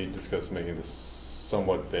thought we discussed making this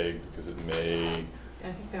somewhat vague because it may,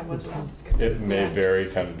 I think that was what I discussed. it may Yeah. vary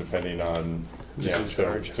kind of depending on, yeah,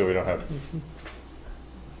 so we don't have,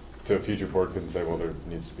 so a future board can say, well, there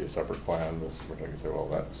needs to be a separate plan, the superintendent can say, well,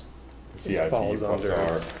 that's the CIP falls plus under-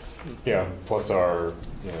 our, yeah, plus our,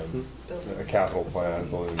 you know, Building a capital plan,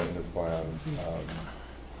 building maintenance plan.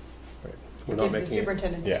 Right. We're It not gives the making it,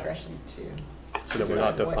 superintendent Yeah. discretion to. so that we're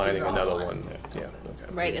not decide what to defining draw another on. one. Yeah, okay.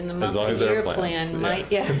 Right, and the As long as there are multi-year plans, plan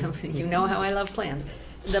might, yeah, you know how I love plans.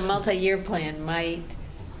 The multi-year plan might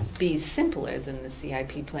be simpler than the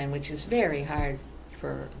CIP plan, which is very hard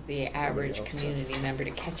for the average else, community member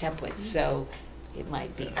to catch up with. So it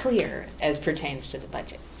might be clear as pertains to the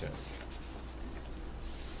budget. Yes.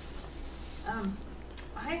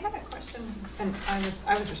 I had a question, and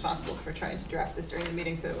I was responsible for trying to draft this during the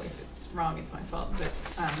meeting, so if it's wrong, it's my fault.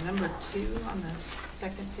 But number 2 on the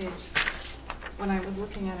second page, when I was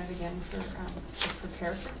looking at it again to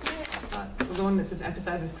prepare for today, I thought, well, the one that says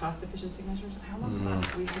emphasizes cost efficiency measures, I almost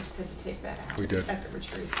thought we had said to take that out. We did. At the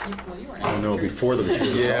retreat. Well, you weren't Oh, at the no, retreat. before the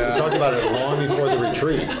retreat. Yeah. We talked about it long before the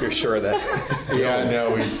retreat. You're sure of that? Yeah,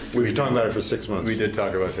 no, We've been talking about it for 6 months. we did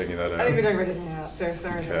talk about taking that out. I think we talked about taking it out, so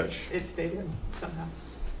sorry that Catch. it stayed in somehow.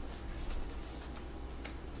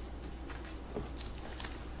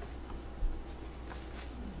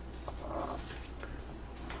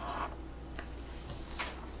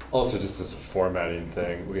 Also, just as a formatting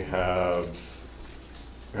thing, we have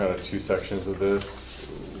kind of 2 sections of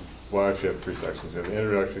this. Well, actually, we have 3 sections. We have the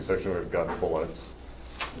introductory section where we've got bullets.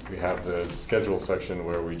 We have the schedule section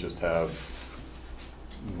where we just have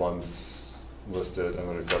months listed, and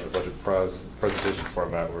then we've got the budget presentation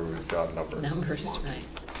format where we've got numbers. Numbers, right.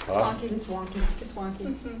 Huh? It's wonky, it's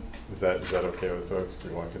wonky. Mhm. Is that okay with folks? Do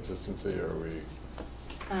you want consistency, or are we?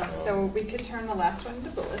 So we could turn the last one into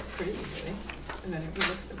bullets pretty easily, and then it would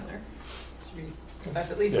look similar.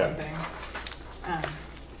 That's at least Yeah. one thing.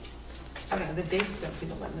 I don't know, the dates don't seem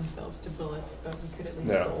to lend themselves to bullets, but we could at least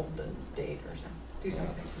No. bold the date or something, do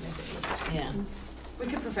something to make it look. Yeah, We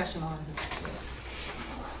could professionalize it.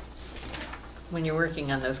 when you're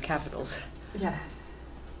working on those capitals. Yeah.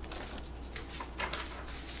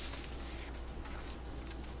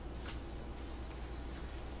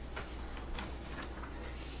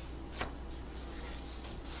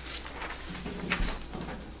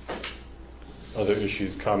 Other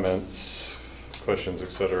issues, comments, questions,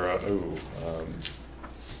 etc. Ooh,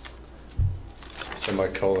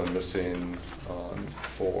 semicolon missing on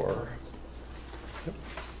 4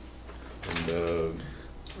 in the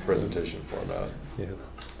presentation format. Yeah,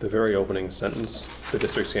 the very opening sentence, the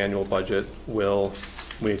district's annual budget will,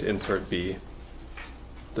 we need to insert B,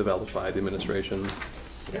 developed by the administration.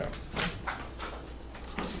 Yeah.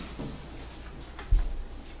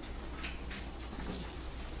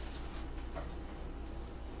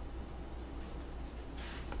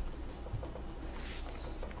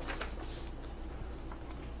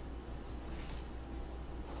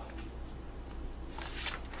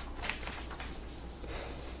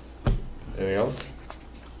 Anything else?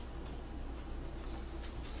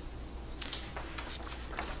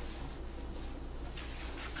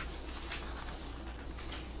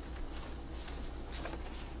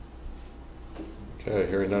 Okay,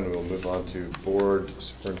 hearing none, we'll move on to board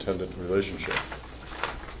superintendent relationship.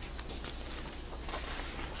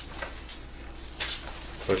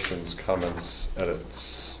 Questions, comments,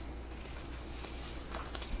 edits?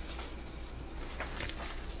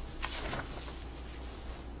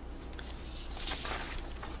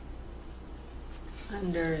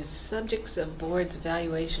 Under subjects of board's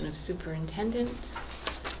evaluation of superintendent,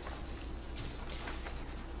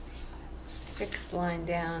 6th line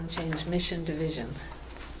down, change mission to vision.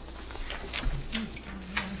 I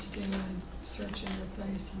have to do a search and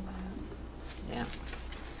replace on that. Yeah.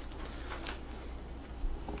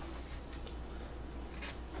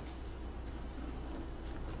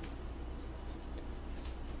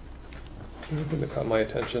 The thing that caught my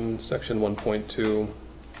attention, section 1.2,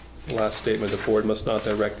 last statement, the board must not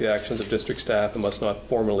direct the actions of district staff and must not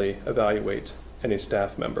formally evaluate any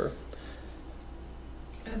staff member.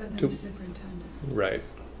 Other than To- the superintendent. Right.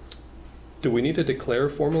 Do we need to declare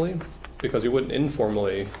formally? Because we wouldn't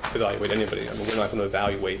informally evaluate anybody. I mean, we're not going to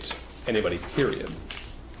evaluate anybody, period.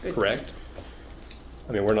 Good. Correct?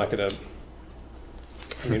 I mean, we're not going to,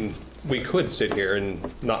 I mean, we could sit here and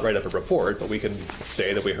not write up a report, but we could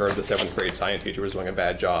say that we heard the 7th grade science teacher was doing a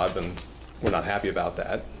bad job and we're not happy about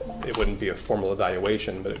that. It wouldn't be a formal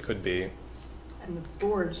evaluation, but it could be. And the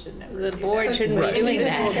board should never The do board that. shouldn't Right. be doing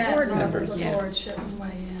Individual that. board Members, members, the yes. board shouldn't weigh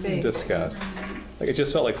in. Say- Discuss. Like, it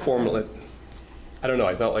just felt like formal, I don't know,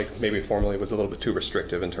 I felt like maybe formally was a little bit too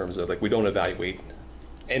restrictive in terms of, like, we don't evaluate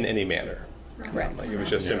in any manner. Right. Like, it was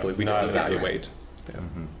just Yeah, simply, it's we not don't that's right. evaluate. Yeah.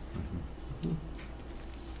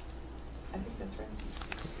 I think that's right.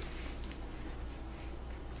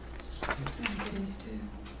 I think it is too.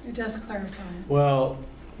 It does clarify it. Well,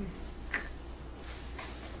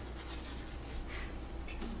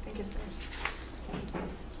 Think it first.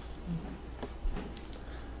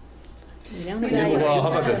 We don't We yeah, evaluate. well, how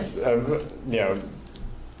about Yes. this? You know,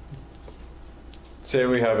 say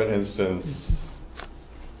we have an instance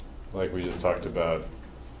like we just talked about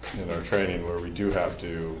in our training where we do have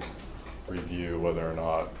to review whether or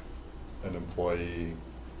not an employee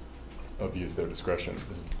abused their discretion.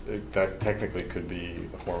 That technically could be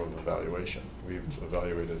a form of evaluation. We've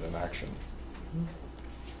evaluated an action.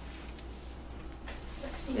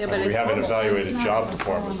 Yeah, but we it's haven't formal. evaluated It's not job a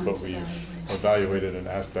performance, but performance we've evaluation. evaluated an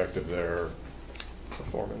aspect of their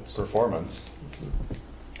performance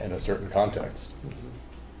in a certain context.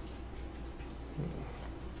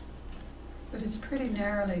 But it's pretty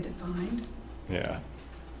narrowly defined, Yeah.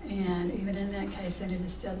 and even in that case, then it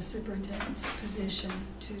is still the superintendent's position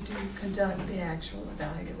to conduct the actual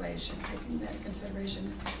evaluation, taking that into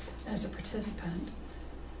consideration as a participant.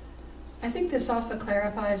 I think this also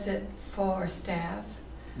clarifies it for staff,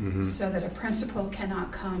 Mm-hmm. so that a principal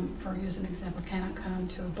cannot come, for use an example, cannot come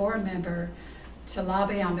to a board member to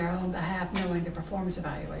lobby on their own behalf, knowing the performance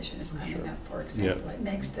evaluation is coming Sure. up, for example. It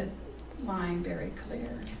makes the line very clear,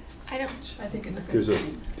 I don't, which I think is a good There's a,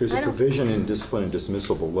 thing. there's I a don't- provision in discipline and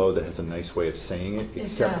dismissal below that has a nice way of saying it, It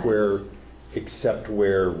except does.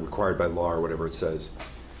 where required by law or whatever it says.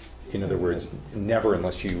 In other words, never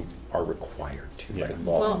unless you are required to by Yeah.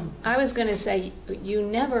 law. well, I was gonna say, you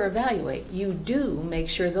never evaluate, you do make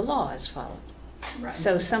sure the law is followed. Right.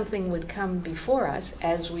 So something would come before us,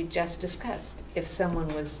 as we just discussed, if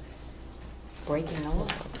someone was breaking the law.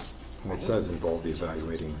 Well, it says involve the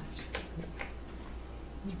evaluating.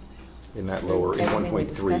 In that lower, in Everything we 1.3,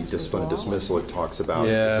 discussed was discipline and law. dismissal, it talks about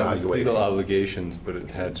Yeah, it was evaluating. legal obligations, but it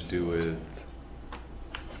had to do with,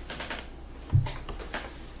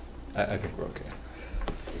 I think we're okay.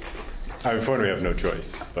 I mean, for we have no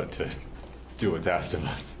choice but to do what's asked of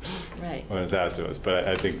us. Right, When it's asked of us, but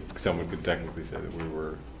I think someone could technically say that we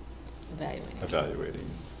were evaluating.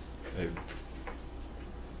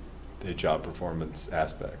 a job performance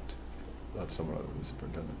aspect of someone other than the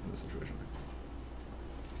superintendent in this situation.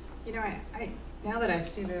 You know, I now that I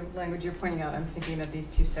see the language you're pointing out, I'm thinking that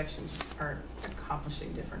these two sections are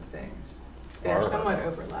accomplishing different things. They're Are. somewhat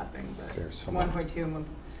overlapping, but They're somewhat- 1.2 and 1.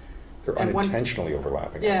 They're and one- unintentionally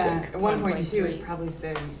overlapping, I Yeah, think. 1.2 would 1.3. probably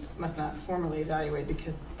say must not formally evaluate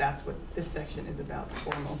because that's what this section is about,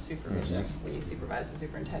 formal supervision. We supervise the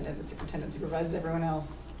superintendent supervises everyone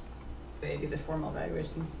else. They do the formal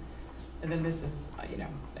evaluations. And then this is,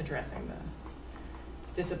 addressing the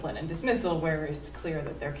discipline and dismissal where it's clear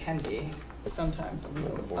that there can be sometimes a The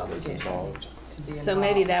legal board is obligation involved. to be involved. So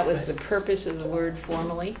maybe that was the but- purpose of the word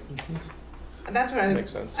formally? And that's what I,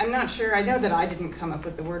 Makes sense. I'm not sure, I know that I didn't come up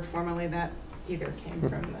with the word formally, that either came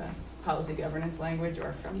from the policy governance language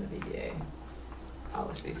or from the VBA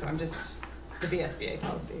policy, so I'm just, the VSBA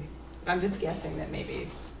policy. But I'm just guessing that maybe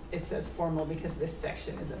it says formal because this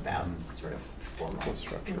section is about sort of formal The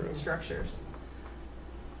structure. structures.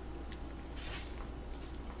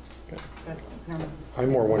 Okay. But, I don't know. I'm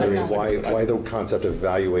more wondering I'm not- why the concept of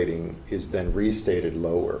evaluating is then restated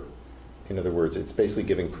lower. In other words, it's basically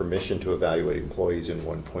giving permission to evaluate employees in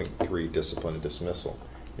 1.3 discipline and dismissal.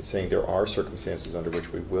 It's saying there are circumstances under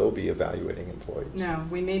which we will be evaluating employees. No,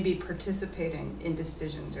 we may be participating in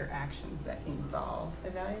decisions or actions that involve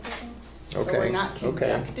evaluating. But we're Okay, not okay.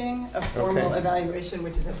 conducting a formal Okay. evaluation,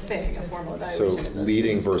 which is a thing, a formal So evaluation is a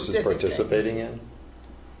leading versus specific thing. participating in?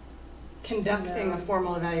 Conducting a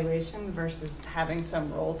formal evaluation versus having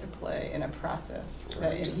some role to play in a process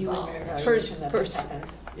that involves.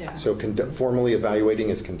 Yeah. So formally evaluating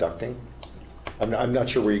is conducting? I'm not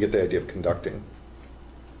sure where you get the idea of conducting.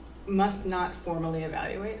 Must not formally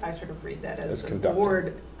evaluate, I sort of read that as As the conducting.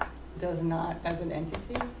 board does not, as an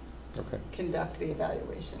entity, Okay. conduct the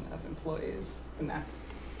evaluation of employees. And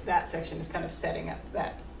that section is kind of setting up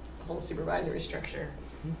that whole supervisory structure.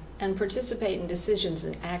 And participate in decisions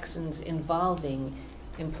and actions involving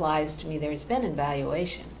implies to me there's been an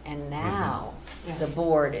evaluation, and now Yeah. the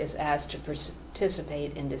board is asked to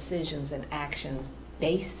participate in decisions and actions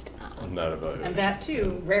based on. Not evaluation. And that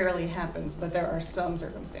too rarely happens, but there are some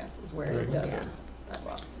circumstances where it Right. doesn't.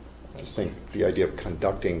 Well, I just think the idea of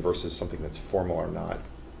conducting versus something that's formal or not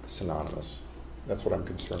synonymous. That's what I'm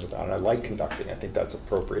concerned about. And I like conducting. I think that's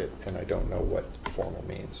appropriate, and I don't know what formal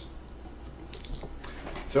means.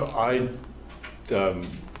 So I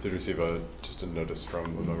did receive just a notice from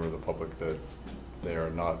a member of the public that they are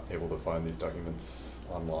not able to find these documents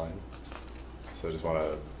online. So I just want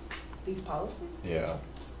to, These policies? yeah,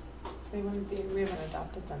 They wouldn't be, we haven't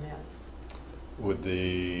adopted them yet. would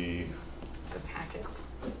the packet.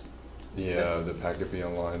 the packet be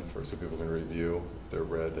online so people can review if they're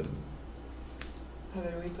read and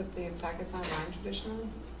Heather, do we put the packets online traditionally?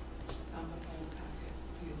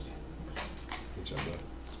 agenda?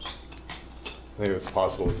 I think it's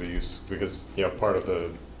possible to use, because, part of the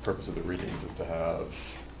purpose of the readings is to have,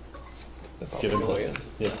 The get public input. weigh-in.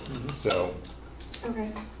 Yeah, so,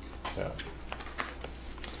 Okay. yeah.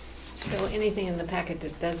 So anything in the packet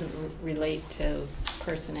that doesn't relate to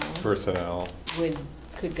personnel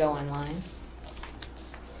could go online?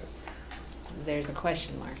 There's a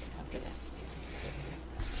question mark after that.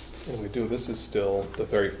 And we do, this is still the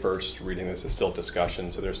very first reading, this is still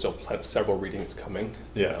discussion, so there's still several readings coming.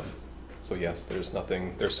 Yes. So yes, there's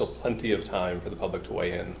still plenty of time for the public to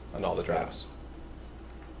weigh in on all the drafts.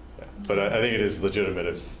 Yeah. But I think it is legitimate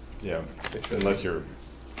if, unless you're,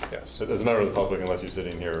 Yes. as a member of the public, unless you're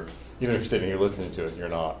sitting here, even if you're sitting here listening to it, you're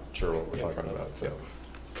not sure what we're Yeah, talking about, so.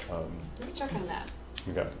 Let me check on that.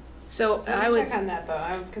 Okay. So I Let would. me check on that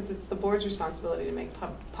though, because it's the board's responsibility to make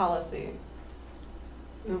policy.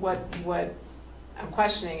 What I'm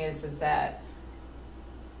questioning is that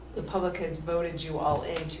the public has voted you all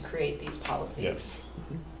in to create these policies. Yes.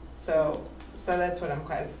 So that's what I'm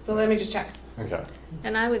questioning. So let me just check. Okay.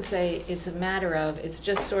 And I would say it's a matter of, it's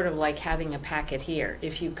just sort of like having a packet here.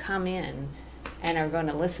 If you come in and are going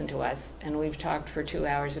to listen to us, and we've talked for 2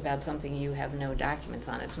 hours about something you have no documents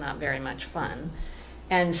on, it's not very much fun.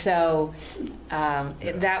 And so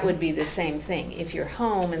that would be the same thing. If you're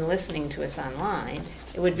home and listening to us online,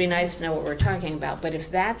 it would be nice to know what we're talking about. But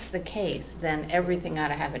if that's the case, then everything ought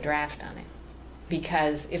to have a draft on it.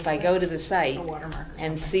 Because if I go to the site A watermark or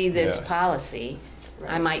and something. see this Yeah. policy,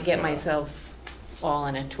 I might get Yeah. myself all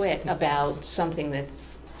in a twit about something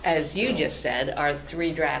that's, as you just said, are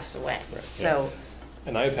 3 drafts away. Right, So,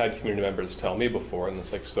 And I've had community members tell me before, and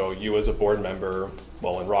it's like, so you as a board member,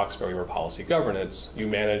 well, in Roxbury, we're policy governance, you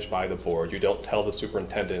manage by the board. You don't tell the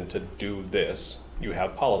superintendent to do this. You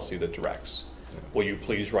have policy that directs. Will you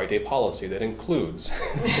please write a policy that includes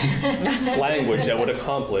language that would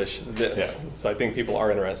accomplish this? Yeah. So I think people are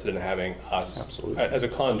interested in having us Absolutely. as a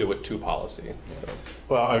conduit to policy. So.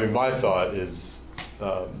 Well, I mean, my thought is,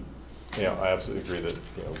 you know, I absolutely agree that,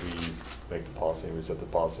 you know, we make the policy and we set the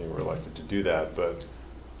policy and we're elected to do that, but,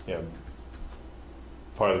 you know,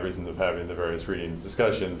 part of the reason of having the various readings,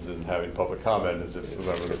 discussions, and having public comment is if a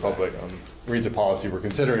member of the public reads a policy we're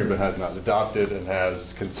considering but has not adopted and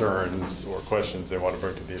has concerns or questions they want to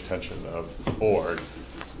bring to the attention of the board,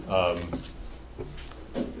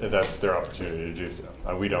 that's their opportunity to do so.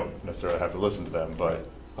 We don't necessarily have to listen to them, but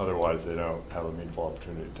otherwise they don't have a meaningful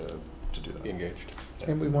opportunity to do that. Be engaged.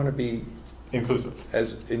 And we want to be Inclusive.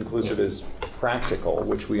 as inclusive as practical,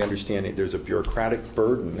 which we understand there's a bureaucratic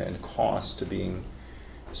burden and cost to being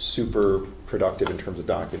super productive in terms of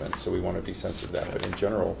documents, so we want to be sensitive to that, but in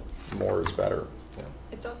general, more is better.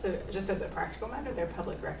 It's also, just as a practical matter, they're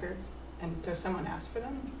public records, and so if someone asks for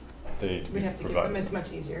them, They need to we'd be have to give provided. them, it's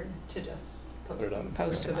much easier to just Put post it them, up.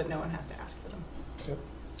 Post so them that up. no one has to ask for them. Yep.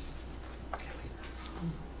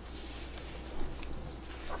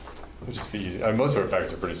 It would just be easy. I mean, most of our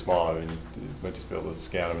packets are pretty small. I mean, you might just be able to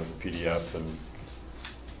scan them as a PDF and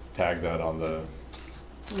tag that on the,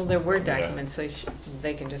 well, they're Word Yeah. documents, so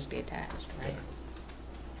they can just be attached, right?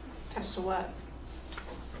 As to what?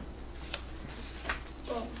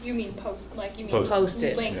 Well, you mean post, like you mean Post. Post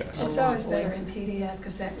it. link Yeah. to It's always Word. better in PDF,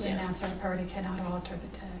 because that Yeah. announcer party cannot alter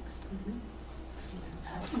the text. Mm-hmm.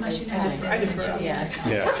 Unless you have I defer. it. Yeah.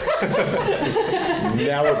 yeah.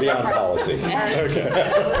 Now we're beyond policy.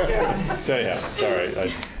 Okay. So, yeah, sorry.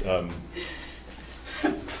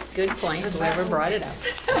 Good point, whoever brought it up.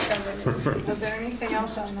 Was there anything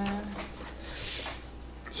else on that?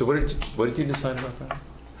 So what did you decide about that?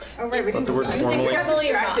 Oh, right, we About didn't the word decide. formally? We got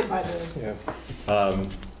distracted by the. Yeah.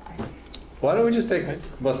 Why don't we just take,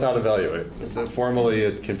 must not evaluate? Formally,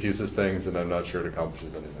 it confuses things and I'm not sure it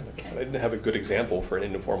accomplishes anything. So I didn't have a good example for an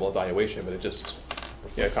informal evaluation, but it just,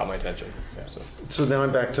 yeah, caught my attention. Yeah. So now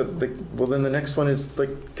I'm back to well, then the next one is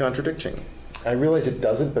like contradicting. I realize it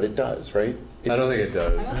doesn't, but it does, right? I don't think it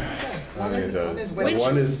does. I don't think it does. I don't think it One does. is Which-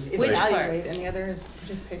 One is, which like, part? evaluate, and the other is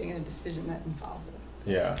participating in a decision that involved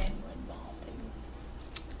it. yeah.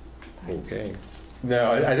 Okay.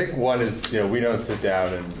 No, I think one is, you know, we don't sit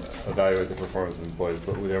down and evaluate the performance of employees,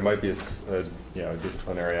 but there might be you know,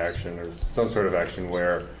 disciplinary action or some sort of action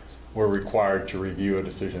where we're required to review a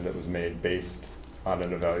decision that was made based on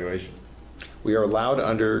an evaluation. We are allowed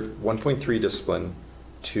under 1.3 discipline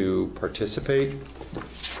to participate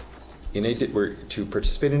in a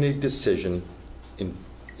decision in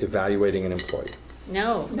evaluating an employee.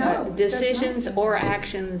 No, No, it does not decisions say or that.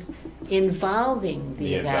 actions involving the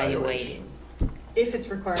The evaluation. evaluating. If it's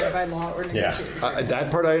required by law or Yeah. negotiated.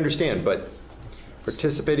 That part I understand, but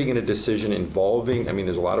participating in a decision involving, I mean,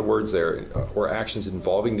 there's a lot of words there, or actions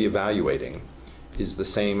involving the evaluating is the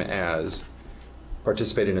same as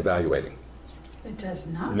participate in evaluating. It does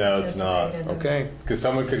not No, it's not. participate in those. Okay. Because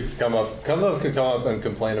someone could come up and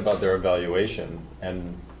complain about their evaluation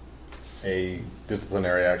and a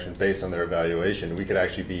disciplinary action based on their evaluation. We could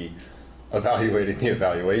actually be evaluating the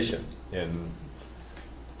evaluation in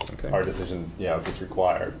Okay. our decision, yeah, if it's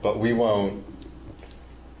required. But we won't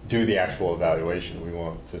do the actual evaluation. We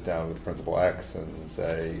won't sit down with Principal X and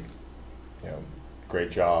say, you know, great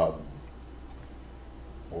job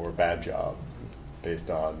or bad job based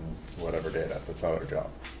on whatever data. That's not our job.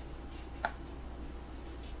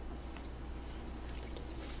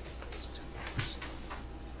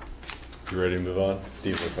 You ready to move on?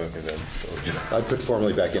 Steve looks unconvinced. I'd put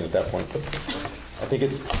formally back in at that point. I think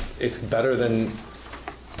it's better than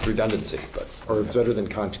redundancy, or better than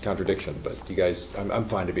contradiction, but you guys, I'm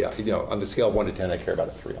fine to be, you know, on the scale of 1 to 10, I care about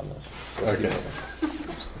a 3 on this. So let's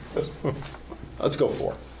keep moving. Let's go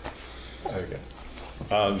 4.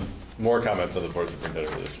 Okay. More comments on the board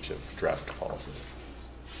superintendent relationship draft policy.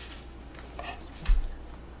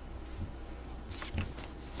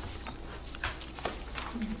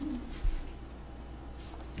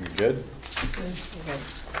 You good?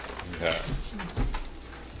 Okay.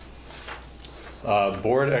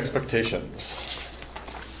 Board expectations.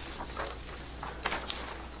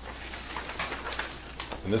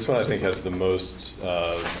 And this one I think has the most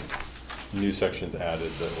new sections added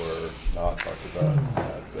that were not talked about.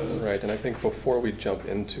 Right, and I think before we jump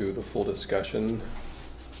into the full discussion,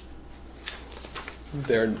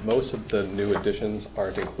 most of the new additions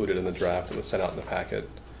aren't included in the draft that was sent out in the packet.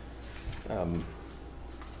 Well,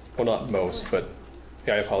 not most, but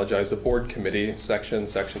yeah, I apologize. The board committee section,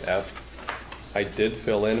 section F, I did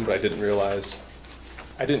fill in, but I didn't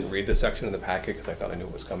read the section in the packet because I thought I knew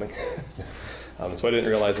it was coming. So I didn't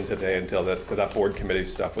realize until that board committee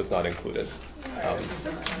stuff was not included. This is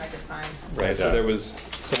something I could find. Right, so there was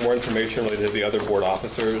some more information related to the other board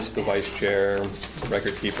officers, the vice chair,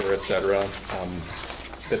 record keeper, et cetera,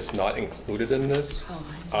 that's not included in this.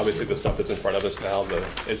 Obviously, the stuff that's in front of us now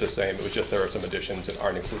is the same. It was just there are some additions that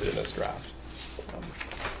aren't included in this draft.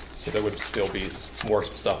 So there would still be more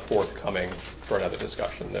stuff forthcoming for another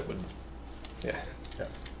discussion that would, yeah.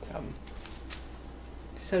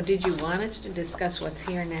 So did you want us to discuss what's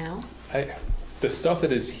here now? The stuff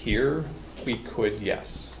that is here, we could,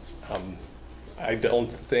 yes. I don't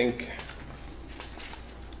think,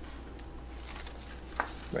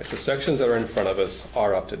 right, the sections that are in front of us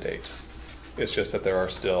are up to date. It's just that there are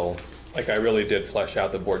still, like I really did flesh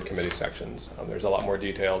out the board committee sections. There's a lot more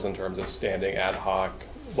details in terms of standing ad hoc,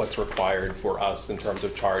 what's required for us in terms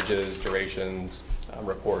of charges, durations,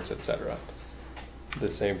 reports, et cetera. The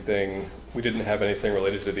same thing, we didn't have anything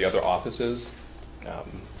related to the other offices.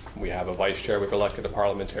 We have a vice chair, we've elected a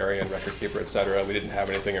parliamentarian, record keeper, et cetera. We didn't have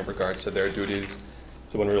anything in regards to their duties.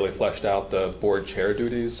 So when we really fleshed out the board chair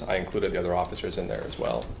duties, I included the other officers in there as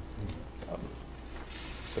well.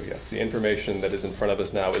 So yes, the information that is in front of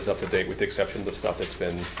us now is up to date with the exception of the stuff that's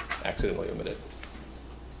been accidentally omitted.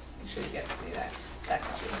 You should get me that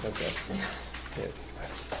copy. Okay. Yeah.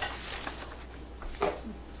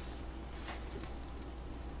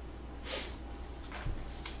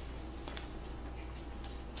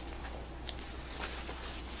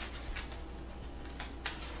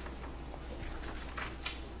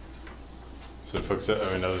 So folks, I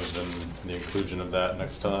mean, other than the inclusion of that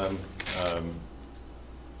next time,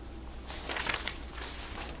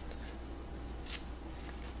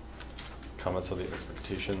 comments on the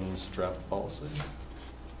expectations draft policy?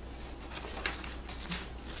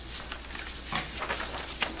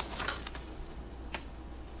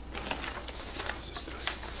 So,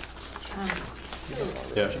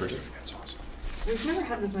 Yeah, Bruce. That's awesome. we've never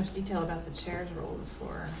had this much detail about the chair's role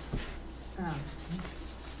before.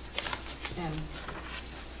 And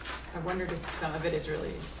I wondered if some of it is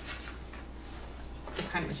really the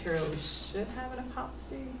kind of material we should have in a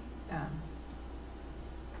policy.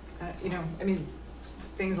 You know, I mean,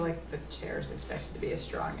 things like the chair is expected to be a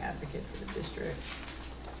strong advocate for the district.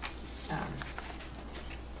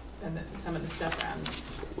 And some of the stuff around,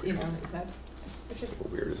 you know, it's just, It's a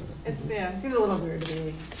little weird, isn't it? it seems a little weird to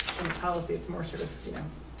be in policy. It's more sort of, you know,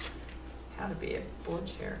 how to be a board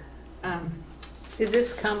chair. Did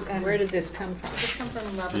this come, where did this come from? Did this come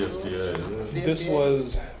from Robert Rules?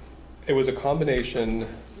 VSBA. It was a combination,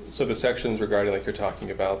 so the sections regarding, like you're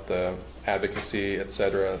talking about, the advocacy, et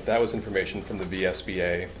cetera, that was information from the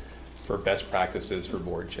VSBA for best practices for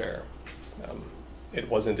board chair. It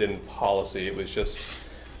wasn't in policy, it was just,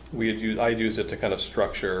 I used it to kind of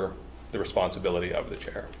structure the responsibility of the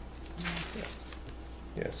chair.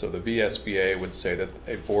 Yeah, so the VSBA would say that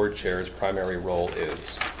a board chair's primary role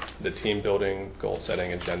is the team building, goal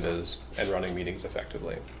setting, agendas, and running meetings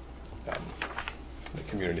effectively. The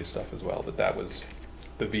community stuff as well, but that was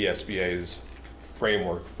the VSBA's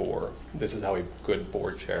framework for this is how a good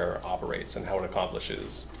board chair operates and how it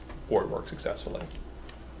accomplishes board work successfully.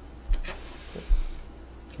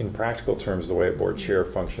 In practical terms, the way a board chair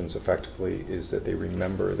functions effectively is that they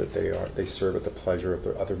remember that they serve at the pleasure of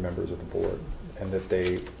the other members of the board, and that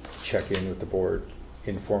they check in with the board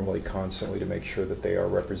informally constantly to make sure that they are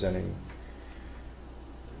representing,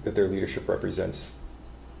 that their leadership represents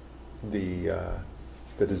the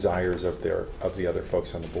desires of the other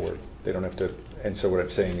folks on the board. They don't have to, and so what I'm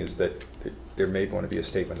saying is that there may want to be a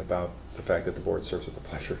statement about the fact that the board serves at the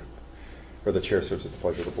pleasure, or the chair serves at the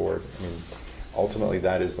pleasure of the board. I mean, ultimately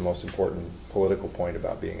that is the most important political point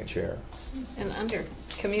about being a chair. And under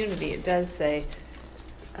community, it does say,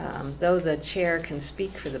 though the chair can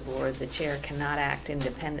speak for the board, the chair cannot act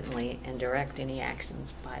independently and direct any actions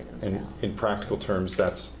by themselves. And in practical terms,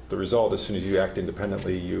 that's the result. As soon as you act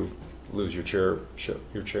independently, you lose your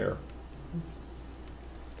chair.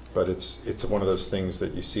 But it's one of those things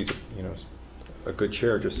that you see that, you know, a good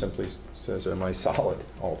chair just simply says, am I solid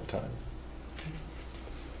all the time?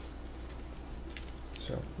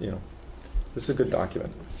 So, you know, this is a good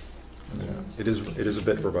document. You know, It is a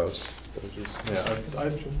bit verbose. But it is, Yeah,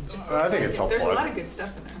 I think it's helpful. There's a lot of good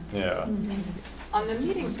stuff in there. Yeah. On the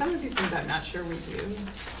meeting, some of these things I'm not sure we do.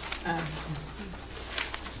 I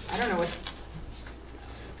don't know what,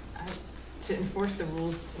 to enforce the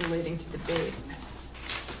rules relating to debate.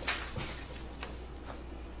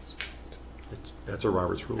 that's a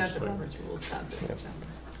Robert's Rules. That's a thing. Robert's Rules concept. Yeah.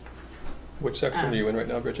 Which section are you in right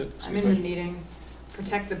now, Bridget? I'm in the meetings.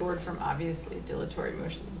 Protect the board from obviously dilatory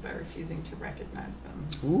motions by refusing to recognize them.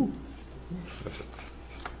 Ooh.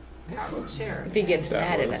 Powerful chair. If he gets That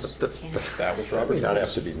mad at was- us, he can't. That was That may Robert's not have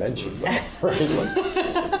rules. to be mentioned, though, right?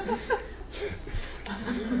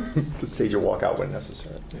 To stage a walkout when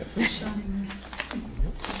necessary. Shunning.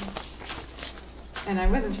 And I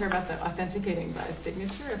wasn't sure about the authenticating by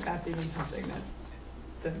signature, if that's even something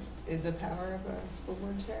that is a power of a school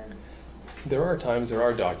board chair. There are times, there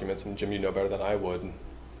are documents, and Jim, you know better than I would,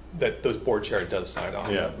 that the board chair does sign off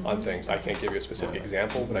Yeah. on things. I can't give you a specific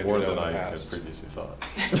example, but I do More know than in the I had past. previously thought.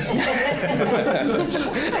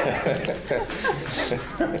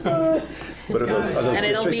 But are those And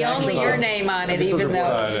it'll district be only actions? your name on it, This is even a- though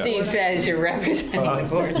I know. Steve says you're representing the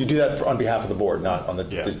board. You do that on behalf of the board, not on the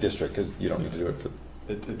Yeah. district, because you don't need to do it for,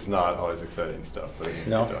 It's not always exciting stuff, but it needs to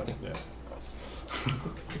No? be done. Yeah.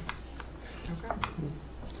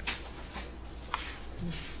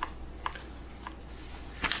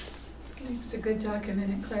 Okay. It's a good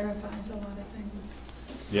document, it clarifies a lot of things.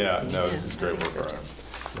 Yeah, no, this is great work, Brian.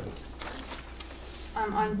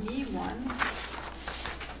 On D1,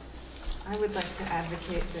 I would like to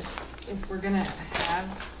advocate that if we're gonna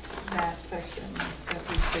have that section, that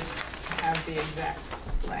we should have the exact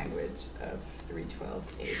language of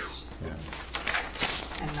 312H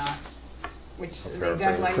and not, which the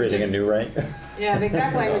exact language. creating a new rank. Yeah, the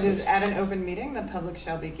exact language is, at an open meeting, the public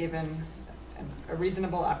shall be given a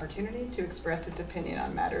reasonable opportunity to express its opinion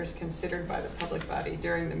on matters considered by the public body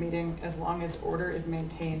during the meeting, as long as order is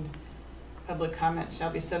maintained. Public comment shall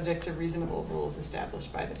be subject to reasonable rules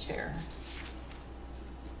established by the chair.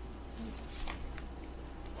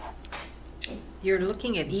 You're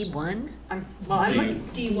looking at E1? I'm D- looking.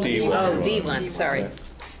 D1. Oh, D1, sorry.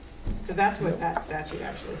 So that's what that statute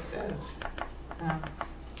actually says. Yeah.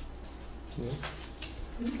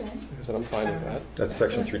 Okay. Because I'm fine with that. That's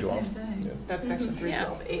section So it's the 312. same thing. Yeah. That's section Yeah.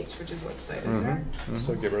 312H, which is what's cited Mhm. there.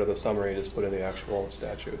 So get rid of the summary, just put in the actual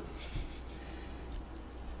statute.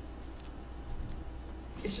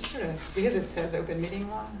 It's just sort of, because it says open meeting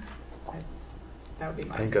law, that would be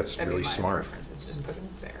my. I think that's that'd be really my smart. preference, is just put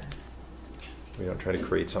it there. We don't try to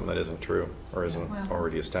create something that isn't true or isn't Well-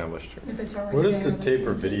 already established. If it's already What is there, the let's tape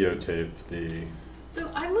or use it. videotape? The So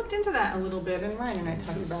I looked into that a little bit, and Ryan and I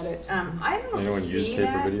talked about it. I don't anyone see use tape or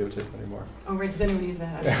that. videotape anymore? Oh, right, does anyone use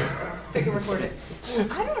that? I don't think so. They can record it.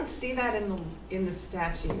 I don't see that in the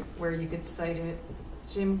statute where you could cite it.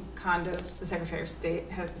 Jim Condos, the Secretary of State,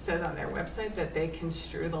 says on their website that they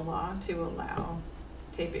construe the law to allow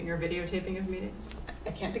taping or videotaping of meetings.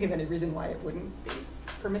 I can't think of any reason why it wouldn't be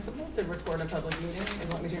permissible to record a public meeting,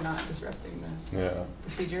 as long as you're not disrupting the Yeah.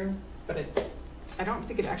 procedure. But I don't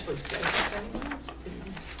think it actually says that anymore in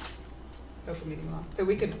the open meeting law. So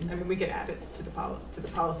we could add it to the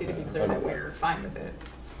policy to be clear that we're fine with it.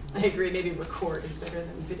 I agree, maybe record is better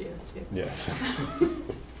than video. Yes.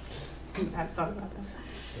 I hadn't thought about that.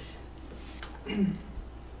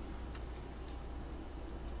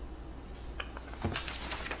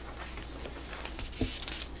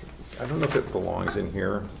 I don't know if it belongs in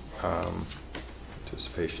here,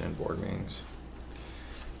 participation in board meetings.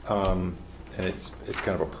 And it's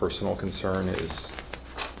kind of a personal concern is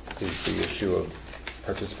the issue of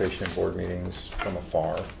participation in board meetings from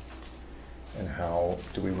afar. And how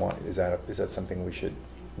do we want, is that something we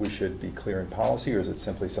should be clear in policy, or is it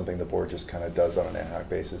simply something the board just kind of does on an ad hoc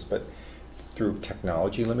basis? But through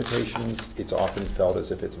technology limitations, it's often felt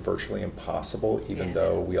as if it's virtually impossible, even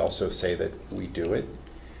though we also say that we do it.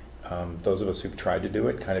 Those of us who've tried to do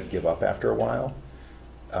it kind of give up after a while.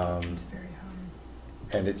 It's very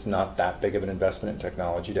hard. And it's not that big of an investment in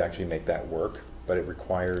technology to actually make that work, but it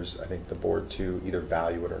requires, I think, the board to either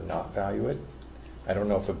value it or not value it. I don't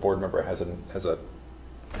know if a board member has a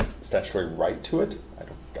statutory right to it. I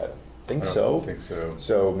don't think so. I don't think so.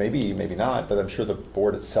 So maybe not, but I'm sure the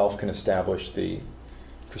board itself can establish the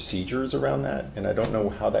procedures around that. And I don't know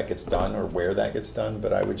how that gets done or where that gets done,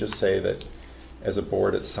 but I would just say that as a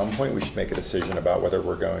board, at some point, we should make a decision about whether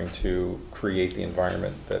we're going to create the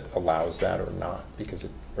environment that allows that or not. Because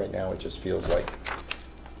right now, it just feels like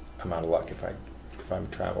I'm out of luck if I'm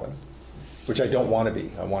traveling, which I don't want to be.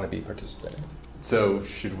 I want to be participating. So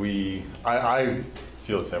should we? I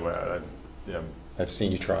feel the same way. Yeah. I've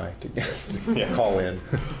seen you try to Yeah. call in.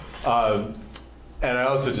 And I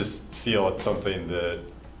also just feel it's something that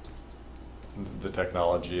the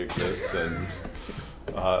technology exists, and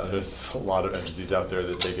there's a lot of entities out there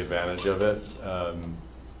that take advantage of it.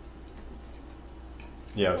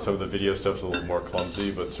 Yeah, some of the video stuff's a little more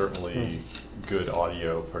clumsy, but certainly good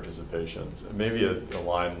audio participations. Maybe a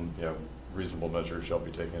line, reasonable measures shall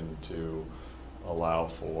be taken to allow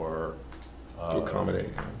for To accommodate.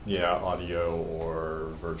 yeah, audio or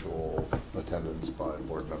virtual attendance by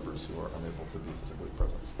board members who are unable to be physically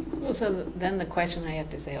present. Well, so then the question I have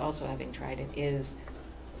to say, also having tried it, is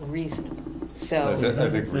reasonable. So, I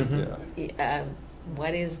think, yeah.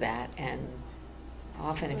 what is that? And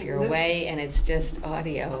often if you're away and it's just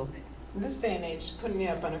audio, In this day and age, putting it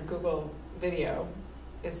up on a Google video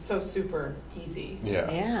is so super easy. Yeah.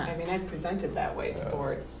 yeah. I mean, I've presented that way to Yeah.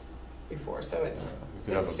 boards before, so it's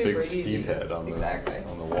You could have it's a big super easy. Steve head on Exactly.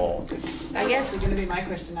 on the wall. I guess- That's going to be my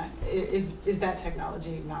question. Is that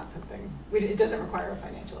technology not something, it doesn't require a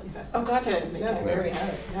financial investment? Oh, gotcha. to make No, it we already work?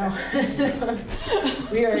 have it. No.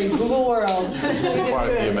 We are a Google world. It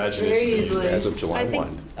requires the imagination Very to use easily. it. As of July I think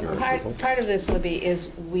 1. part of this, Libby, is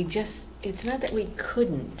it's not that we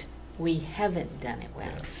couldn't, we haven't done it well.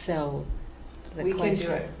 So the We can question.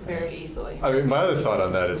 do it very easily. I mean, my other thought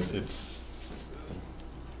on that is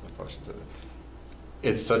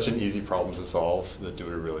it's such an easy problem to solve that do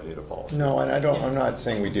we really need a policy? No, and I'm not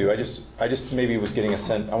saying we do. I just maybe was getting a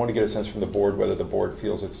sense, I want to get a sense from the board whether the board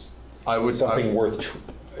feels it's something worth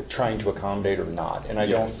trying to accommodate or not. And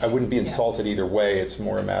Yes. I wouldn't be insulted either way. It's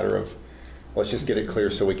more a matter of, let's just get it clear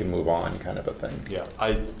so we can move on, kind of a thing. Yeah,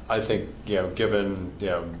 I think, given,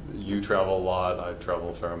 you travel a lot, I travel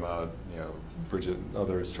a fair amount, Bridget and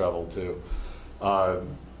others travel too. I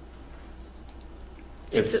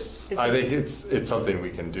think it's something we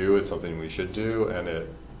can do, it's something we should do, and it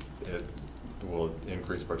will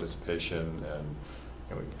increase participation, and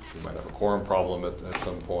we might have a quorum problem at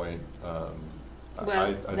some point. Well,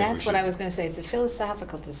 I think that's we what I should- was going to say. It's a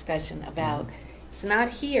philosophical discussion about, it's not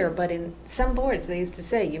here, but in some boards, they used to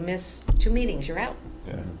say, you miss 2 meetings, you're out.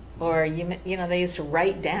 Yeah. Or, they used to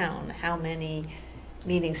write down how many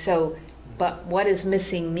meetings. So, but what does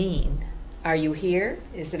missing mean? Are you here?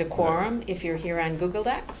 Is it a quorum if you're here on Google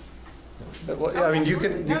Docs? Well, yeah, I mean, you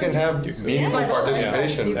can have meaningful Yeah.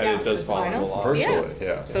 participation And it does follow the Finals? law. virtually,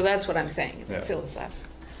 yeah. So that's what I'm saying. It's Yeah. philosophical.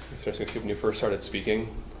 It's interesting to see when you first started speaking,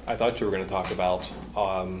 I thought you were going to talk about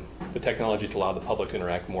the technology to allow the public to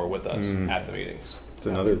interact more with us at the meetings. It's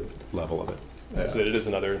another level of it. Yeah. So it is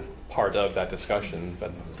another part of that discussion,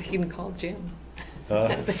 but We can call Jim. we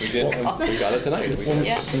did, and we got it tonight. We can-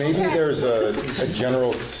 Yeah. Maybe there's a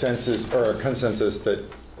general consensus or a consensus that,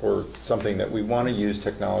 or something that we want to use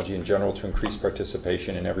technology in general to increase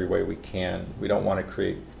participation in every way we can. We don't want to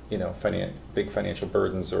create, big financial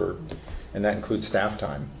burdens, and that includes staff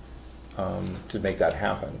time, to make that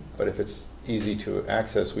happen. But if it's easy to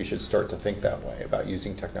access, we should start to think that way about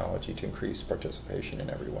using technology to increase participation in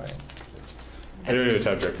every way. I do need a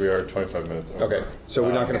time check, we are 25 minutes over. Okay, so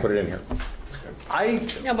we're not going to put it in here.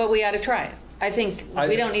 No, but we ought to try it. I think I-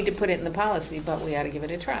 we don't need to put it in the policy, but we ought to give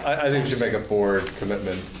it a try. I think we should make a board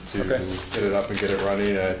commitment to Okay. get it up and get it running,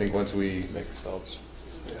 and I think once we, Make ourselves.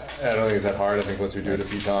 I don't think it's that hard, I think once we do it a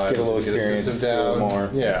few times. Get a little and experience, system do a little down, more.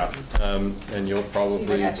 Yeah, and you'll Steve, I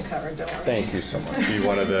probably got you covered, don't worry. Thank you so much. be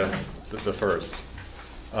one of the first.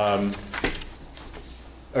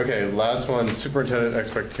 Okay, last one, superintendent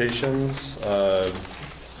expectations.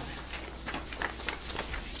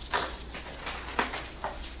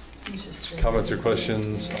 Comments or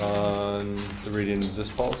questions on the reading of this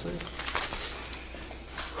policy?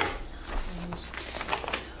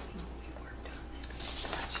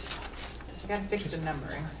 Just got to fix the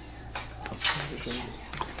numbering.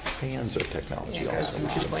 Fans of technology Yeah, also. from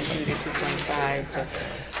 2.2 to 2.5, just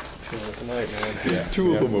Feeling it tonight, man. Yeah.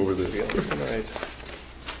 Two of them over there. Feeling it tonight.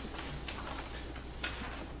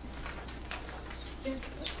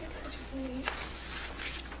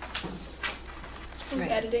 Who's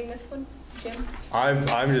Right. editing this one? Jim?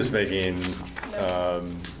 I'm just making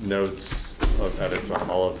notes of edits on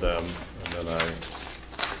all of them, and then I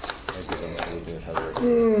give them to Libby and Heather.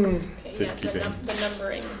 Okay, Safe yeah, keeping. the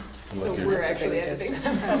numbering. Unless So you- we're actually editing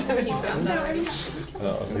them. That's what he's done already.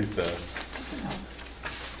 At least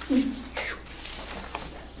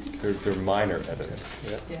they're minor edits.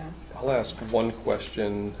 Yeah. Yeah. I'll ask one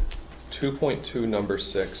question. 2.2, number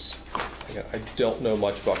 6. Again, I don't know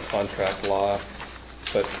much about contract law,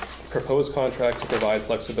 but proposed contracts to provide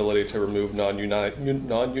flexibility to remove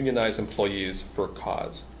non-unionized employees for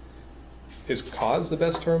cause. Is cause the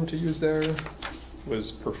best term to use there?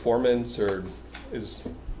 Was performance, or is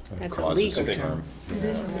That's a Cause is legal the term. It is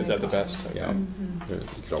a Is that the legal best? term. Yeah. Mm-hmm.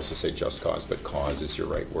 You could also say just cause, but cause is your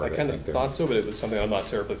right I word. kind think of there. thought so, but it was something I'm not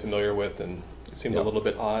terribly familiar with, and it seemed Yeah. a little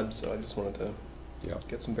bit odd, so I just wanted to Yeah.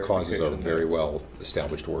 get some Cause is verification. a very well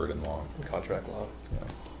established word in law. In contract law. Yeah.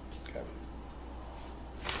 Okay.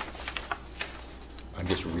 I'm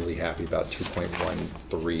just really happy about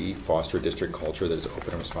 2.13, foster a district culture that is open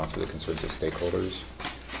and responsive to the concerns of stakeholders.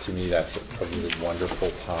 To me, that's a really wonderful,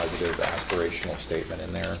 positive, aspirational statement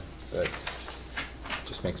in there that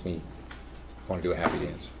just makes me want to do a happy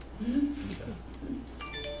dance.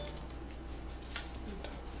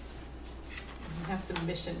 We have some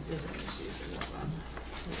mission vision issues in this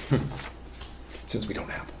one. Since we don't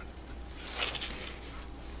have one.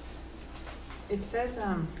 It says,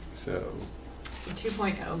 So, the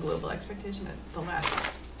 2.0 global expectation, at the last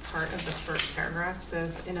part of the first paragraph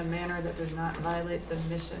says, in a manner that does not violate the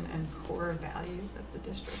mission and core values of the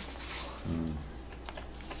district.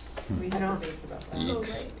 We I had don't- debates about that.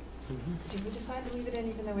 Yeeks. Did we decide to leave it in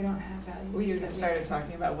even though we don't have values? We That started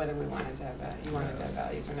talking about whether we wanted to have you wanted to have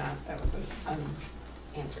values or not. That was an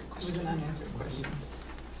unanswered It was question. an unanswered question.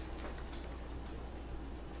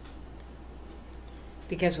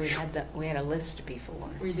 Because we had a list before.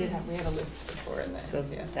 We had a list before and then, So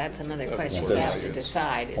yes. that's another Of question core we have to values.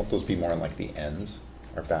 decide Won't is, those be more in like the ends?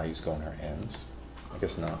 Our values go in our ends? I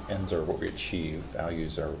guess not. Ends are what we achieve.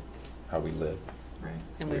 Values are how we live. Right.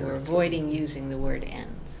 and we were avoiding using the word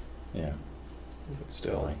ends. Yeah. But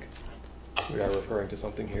still, Like. we are referring to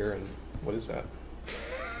something here, and what is that?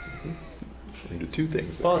 Into two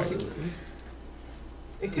things. that Also- right.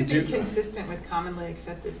 It could Do- be consistent with commonly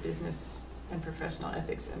accepted business and professional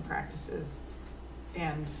ethics and practices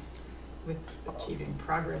and with achieving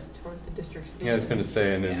progress toward the district's vision. yeah, I was going to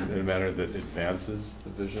say, in Yeah. a manner that advances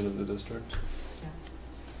the vision of the district.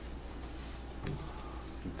 Yeah.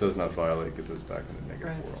 It does not violate, gets us back in the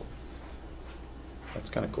negative Right. world. That's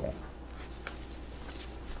kind of cool.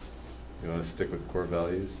 You want to stick with core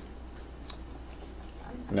values?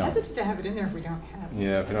 I'm No. hesitant to have it in there if we don't have.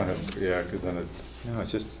 Yeah, if you don't have, yeah, because then it's No,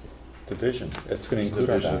 it's just the vision. It's going to the include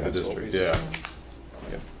our vision of the values. district, yeah.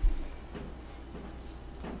 Yeah.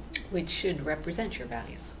 Which should represent your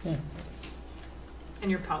values. Yeah. And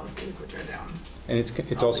your policies, which are down. And it's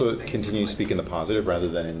All also these things continues to reflect. speak in the positive rather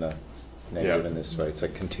than in the negative Yeah. in this way. It's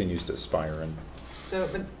like continues to aspire and So,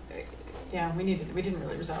 but, yeah, we didn't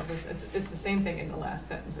really resolve this. It's the same thing in the last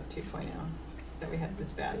sentence of 2.0, that we had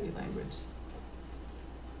this value language.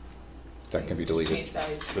 that can be Just deleted. change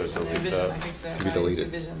values to So vision delete there. Vision, that. I think so. Can be Values to deleted.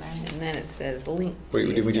 vision there. And then it says link to Wait,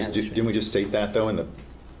 the didn't we establishment. just state that though in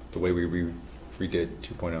the way we redid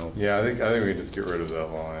 2.0? Yeah, I think we can just get rid of that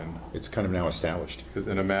line. It's kind of now established. Because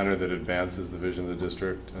in a manner that advances the vision of the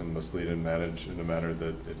district and must lead and manage in a manner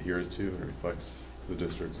that adheres to and reflects the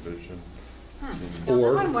district's vision. Seems- Now,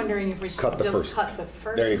 Or now I'm wondering if we should cut the first- cut the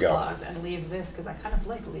there you first go. clause and leave this, because I kind of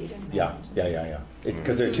like lead and Yeah, manage.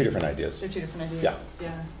 Because they're two different ideas. They're two different ideas. Yeah.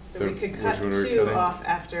 Yeah, so So we could which cut one are we 2 cutting? off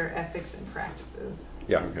after ethics and practices,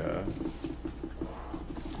 Yeah. Okay.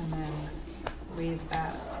 and then leave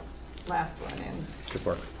that last one in Good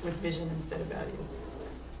work. with vision instead of values.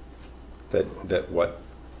 That what?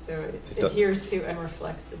 So it It does- adheres to and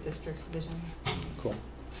reflects the district's vision. Cool.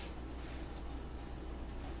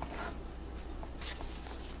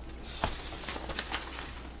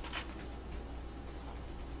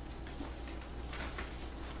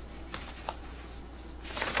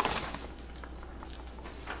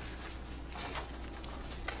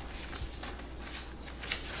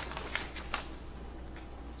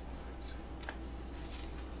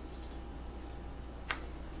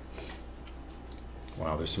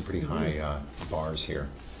 Wow, there's some pretty high bars here.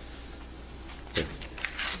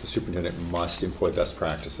 The superintendent must employ best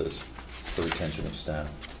practices for retention of staff.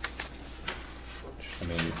 I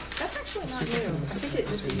mean, That's actually not new. I think it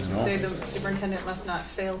just used to No. say the superintendent must not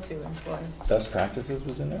fail to employ. best practices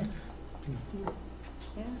was in there?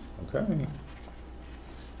 Yeah. Okay.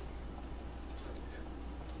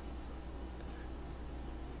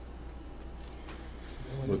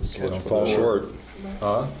 Don't fall short.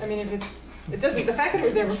 Huh? I mean, if it doesn't, the fact that it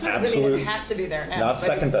was there before doesn't mean Absolute- it has to be there now. Not but-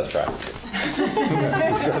 second best practices.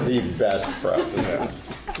 These are the best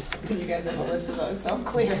practices. You guys have a list of those, so I'm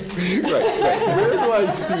clear. Right. Where do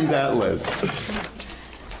I see that list?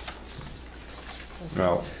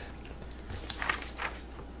 Well,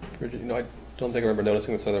 Bridget, I don't think I remember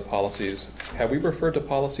noticing this in other policies. Have we referred to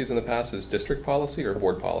policies in the past as district policy or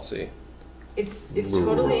board policy? It's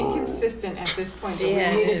totally inconsistent at this point, but we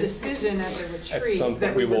Yeah, made it a is. decision at the some retreat point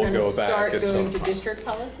that we we were will gonna go back start at going some to district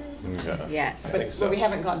policies. Okay. Yes. I think so. But we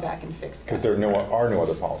haven't gone back and fixed that. because there are no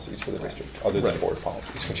other policies for the district, other than Right. board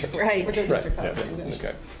policies, which are. Right. Which are Right, district yeah, policies.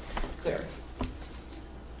 okay. clear.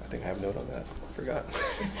 I think I have a note on that. Forgot.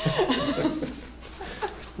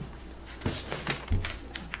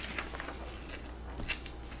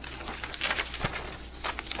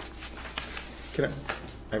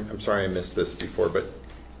 I'm sorry I missed this before, but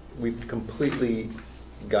we've completely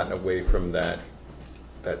gotten away from that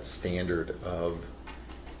standard of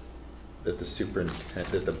that the superintendent,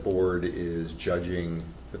 that the board is judging,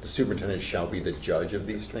 that the superintendent shall be the judge of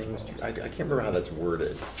these things. I can't remember how that's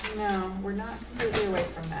worded. No, we're not completely away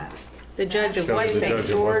from that. The judge of Shall what be the thing? judge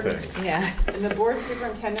of what thing? Yeah. In the board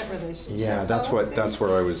superintendent relationship Yeah, that's policy,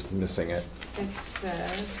 where I was missing it. it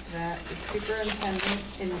says that the superintendent,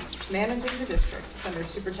 in managing the district, it's under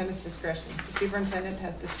superintendent's discretion. The superintendent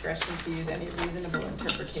has discretion to use any reasonable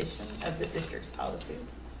interpretation of the district's policies.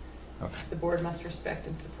 Okay. The board must respect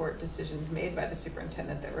and support decisions made by the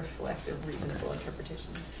superintendent that reflect a reasonable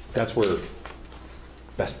interpretation. That's where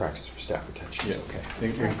best practice for staff retention is okay.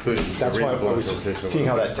 Including That's why I reasonable was interpretation just of seeing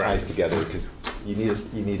how that best ties practice. together, because you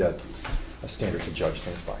need a standard to judge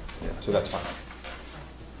things by. So that's fine.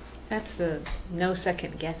 That's the no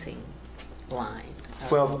second guessing line.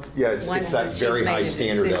 Well, yeah, it's Once that she's very made high a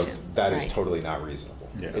standard of, decision, that is right. totally not reasonable.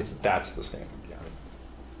 Yeah. That's the standard, yeah.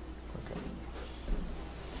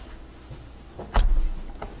 Okay.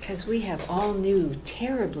 Because we have all new,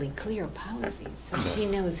 terribly clear policies, so she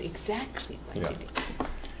knows exactly what Yeah. to do.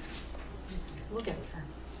 We'll get there.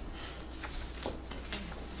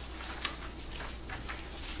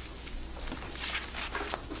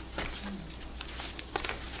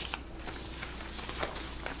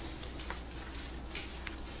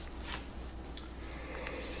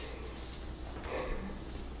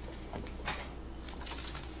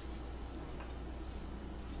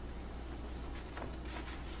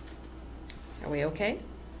 Are we okay?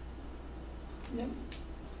 Yep.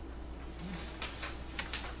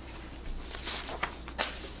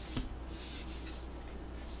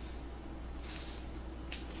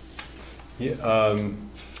 Yeah,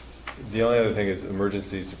 the only other thing is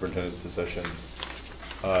emergency superintendent succession.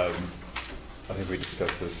 I think we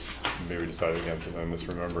discussed this, maybe we decided against it, I'm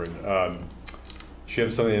misremembering. She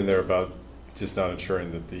has something in there about just not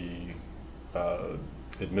ensuring that the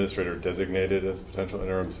administrator designated as potential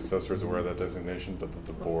interim successor is aware of that designation, but that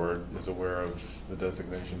the board is aware of the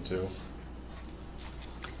designation too.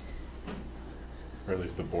 Or at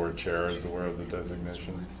least the board chair is aware of the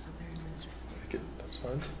designation. That's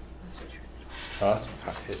fine. Huh?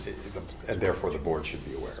 And therefore the board should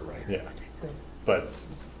be aware, right? Yeah, but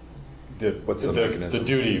What's the mechanism? The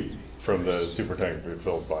duty from the superintendent can be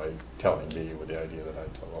filled by telling me with the idea that I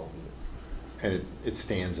tell all of you. And it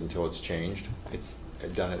stands until it's changed? It's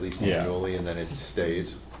done at least Yeah. annually and then it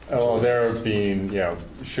stays? Oh, there being,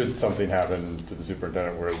 should something happen to the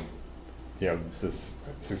superintendent where, this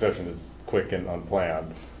succession is quick and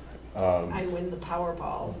unplanned. I win the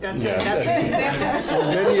Powerball. That's Yeah. right, that's right. Or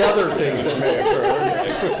many other things that may occur.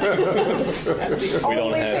 That's the We don't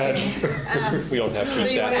only have- thing. We don't have two So you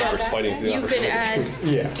staff wanna add members that? fighting for the You could opportunity. add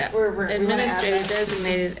Yeah. We wanna add administrator that.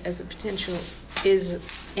 designated as a potential is,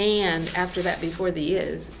 and after that, before the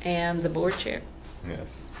is, and the board chair.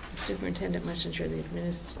 Yes. The superintendent must ensure the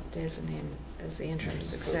administrator designated as the interim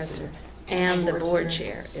Successor. successor and the board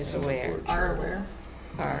chair is aware, Are aware.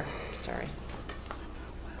 sorry.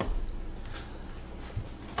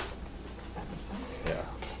 That makes sense.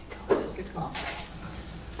 Yeah. Good call.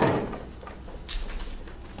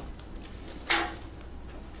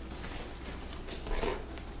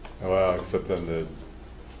 Well, except then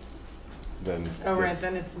Oh, right, that's-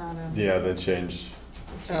 then it's not a. Yeah, then change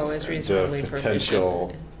Oh, is the reasonably proficient.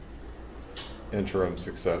 potential interim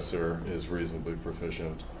successor is reasonably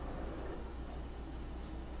proficient.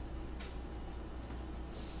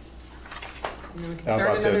 I mean, we can How start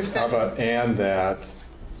about another this? How about, sentence. and that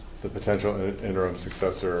the potential interim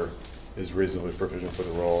successor is reasonably proficient for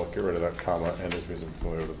the role, get rid of that comma, and is reasonably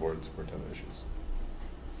familiar with the board and superintendent issues.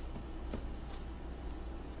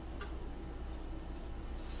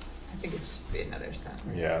 I think it should just be another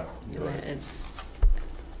sentence. Yeah, you're Yeah, right. it's,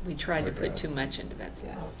 we tried to Like put that. too much into that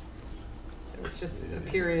Yeah. sentence. So it's just a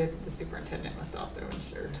period, the superintendent must also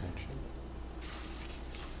ensure.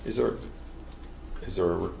 Is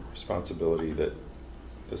there a responsibility that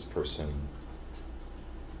this person,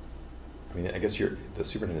 I mean, I guess the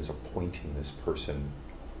superintendent is appointing this person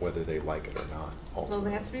whether they like it or not. Well, they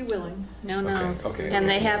have to be willing. No, no. Okay. And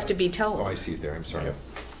they have to be told. Oh, I see it there, I'm sorry. Yep.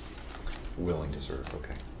 Willing to serve,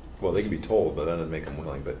 okay. Well, they can be told, but that doesn't make them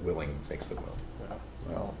willing, but willing makes them willing. Yeah,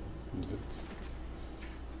 well, it's.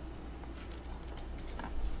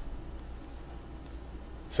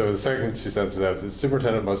 So the second two sentences have, the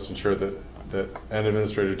superintendent must ensure that an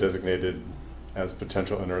administrator designated as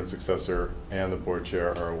potential interim successor and the board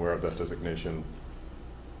chair are aware of that designation,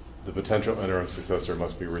 the potential interim successor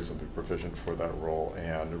must be reasonably proficient for that role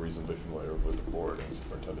and reasonably familiar with the board and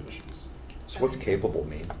superintendent issues. So what's capable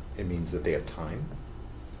mean? It means that they have time?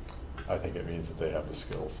 I think it means that they have the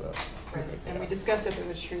skill set. Right, and we discussed at the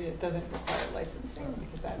retreat, it doesn't require licensing,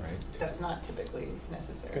 because Right. that's not typically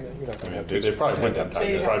necessary. I mean, they probably wouldn't have time.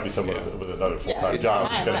 There'd probably be someone with another full-time Yeah. job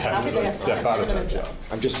who's gonna How have could to they like have step time? out of Another that job. job.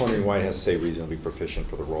 I'm just wondering why it has to say reasonably proficient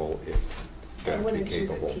for the role if they I have to be wouldn't choose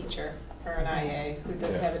a capable. teacher or an IA who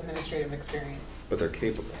doesn't Yeah. have administrative experience. But they're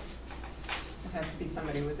capable. It'd have to be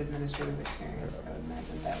somebody with administrative experience, I would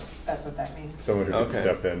imagine that's what that means. Someone who can Okay.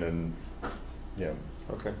 step in and, yeah.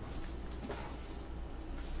 Okay.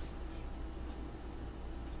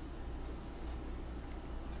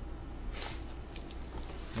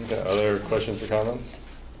 Okay, other questions or comments?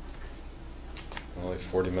 Only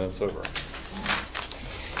 40 minutes over.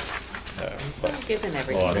 Yeah, but- We've given Well,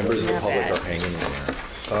 everything. Members of the Not public bad. are hanging in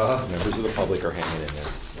there. Members of the public are hanging in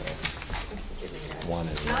there. One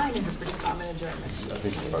is. 9 is a pretty common adjournment. I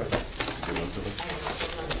think you're right. Good one, Julie.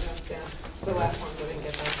 The last one we didn't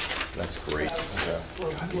get that. That's great. Yeah,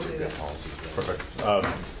 We'll God, do these are good that. policies. perfect.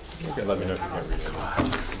 Okay, let me know if you I'm can also- read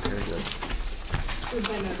it. Very good. With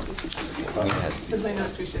my notes, we should be We okay. had- With my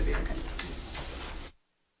notes, we should be okay.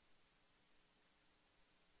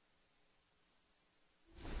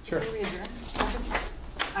 Sure. Before we adjourn,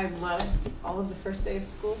 I loved all of the first day of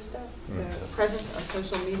school stuff. The presence on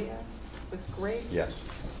social media was great. Yes.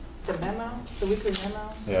 The memo, the weekly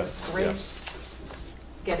memo. Yes, was great. yes.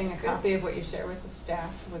 Getting a copy of what you share with the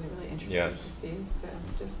staff was really interesting to Yes. see. So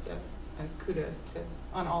just a kudos to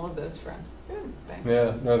on all of those fronts. Thanks.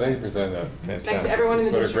 Yeah, no, thank you for saying that. Thanks Fantastic. to everyone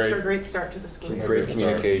in the It's been a district for a great start to the school year. Great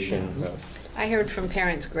communication. Yes. I heard from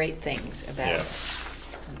parents great things Yeah.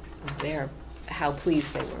 about how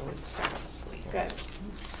pleased they were with the start of the school year. Good.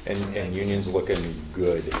 And Union's looking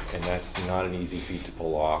good, and that's not an easy feat to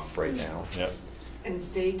pull off right now. Yep. And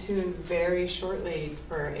stay tuned very shortly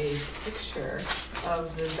for a picture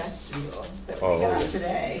of the vestibule that we Oh. got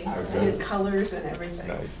today, Okay. with colors and everything.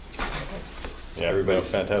 Nice. Yeah, everybody's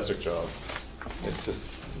fantastic job. It's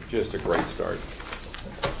just a great start.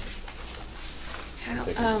 How, Thank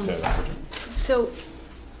you for saying that, Bridget. So,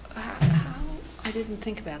 how, I didn't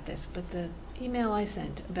think about this, but the email I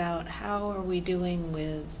sent about how are we doing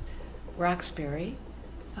with Roxbury,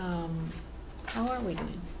 how are we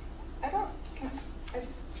doing?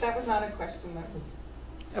 That was not a question that was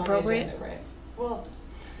on the Appropriate? agenda, right? Well,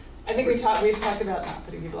 I think we've talked about not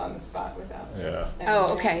putting people on the spot without. Yeah. an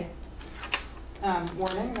Oh, okay. advance,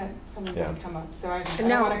 warning that something's Yeah. gonna come up, so I don't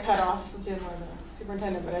No. wanna cut off Jim or the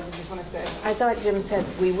superintendent, but I just wanna say. I thought Jim said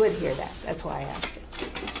we would hear that, that's why I asked it.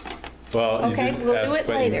 Well, you Okay, did we'll do ask, it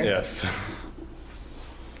but later. yes.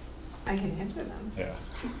 I can answer them. Yeah.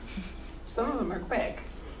 Some of them are quick.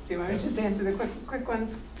 Do you want me to just answer the quick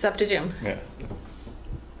ones? It's up to Jim. Yeah.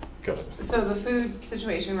 Go ahead. So the food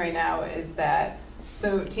situation right now is that,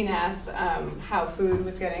 so Tina asked how food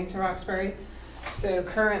was getting to Roxbury. So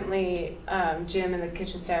currently, Jim and the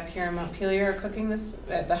kitchen staff here in Montpelier are cooking this,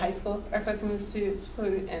 at the high school, are cooking the students'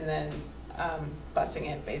 food and then busing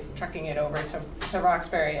it, basically trucking it over to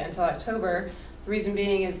Roxbury until October. The reason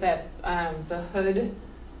being is that the hood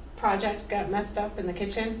project got messed up in the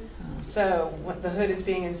kitchen. So what the hood is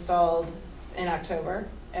being installed in October.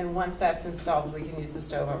 And once that's installed, we can use the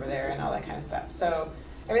stove over there and all that kind of stuff. So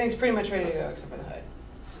everything's pretty much ready to go except for the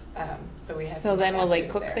hood. So we had So some then will they snafus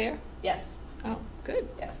cook there? Yes, Oh, good.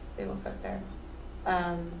 yes, they will cook there.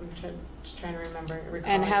 I'm just trying to remember.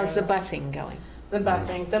 And how's the recall busing going? the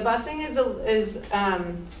busing? The busing is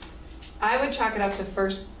I would chalk it up to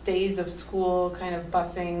first days of school kind of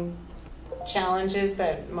busing challenges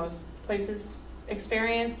that most places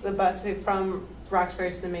experience. The bus from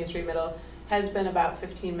Roxbury to the Main Street Middle has been about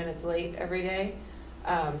 15 minutes late every day.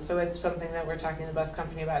 So it's something that we're talking to the bus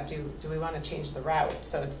company about. Do we want to change the route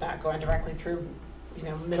so it's not going directly through,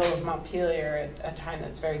 middle of Montpelier at a time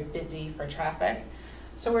that's very busy for traffic?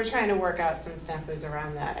 So we're trying to work out some snafus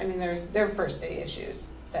around that. I mean, there are first day issues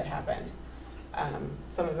that happened.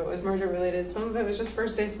 Some of it was merger related, some of it was just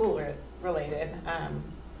first day school related.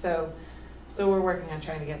 So we're working on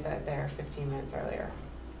trying to get that there 15 minutes earlier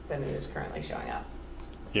than it is currently showing up.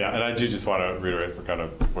 Yeah, and I do just want to reiterate for kind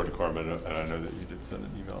of board decorum, and I know that you did send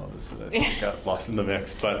an email on this, so that it got lost in the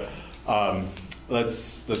mix. But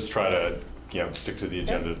let's try to stick to the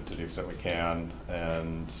agenda to the extent we can,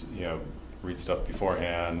 and read stuff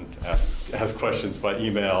beforehand, ask questions by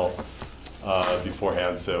email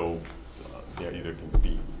beforehand, so either can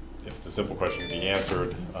be, if it's a simple question, can be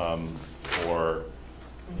answered, or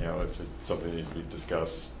you know, if it's something that needs to be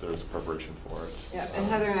discussed, there's preparation for it. Yeah, and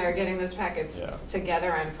Heather and I are getting those packets Yeah.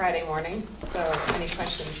 together on Friday morning, so any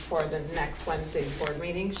questions for the next Wednesday's board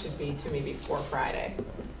meeting should be to me before Friday.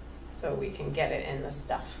 So we can get it in the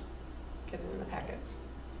stuff, get it in the packets.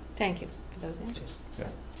 Thank you for those answers. Yeah,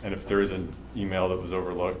 and if there is an email that was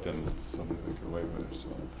overlooked and it's something we could waive it,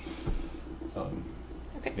 so,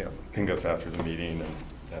 Okay. yeah, ping us after the meeting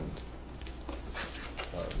and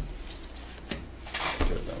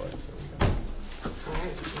do it that way, so we All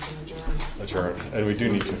right, we can adjourn. can adjourn. And we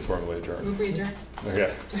do need to formally adjourn. Move we adjourn.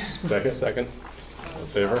 Okay, second? Second? In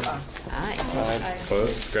favor? Aye.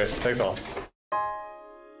 Opposed? Great, thanks all.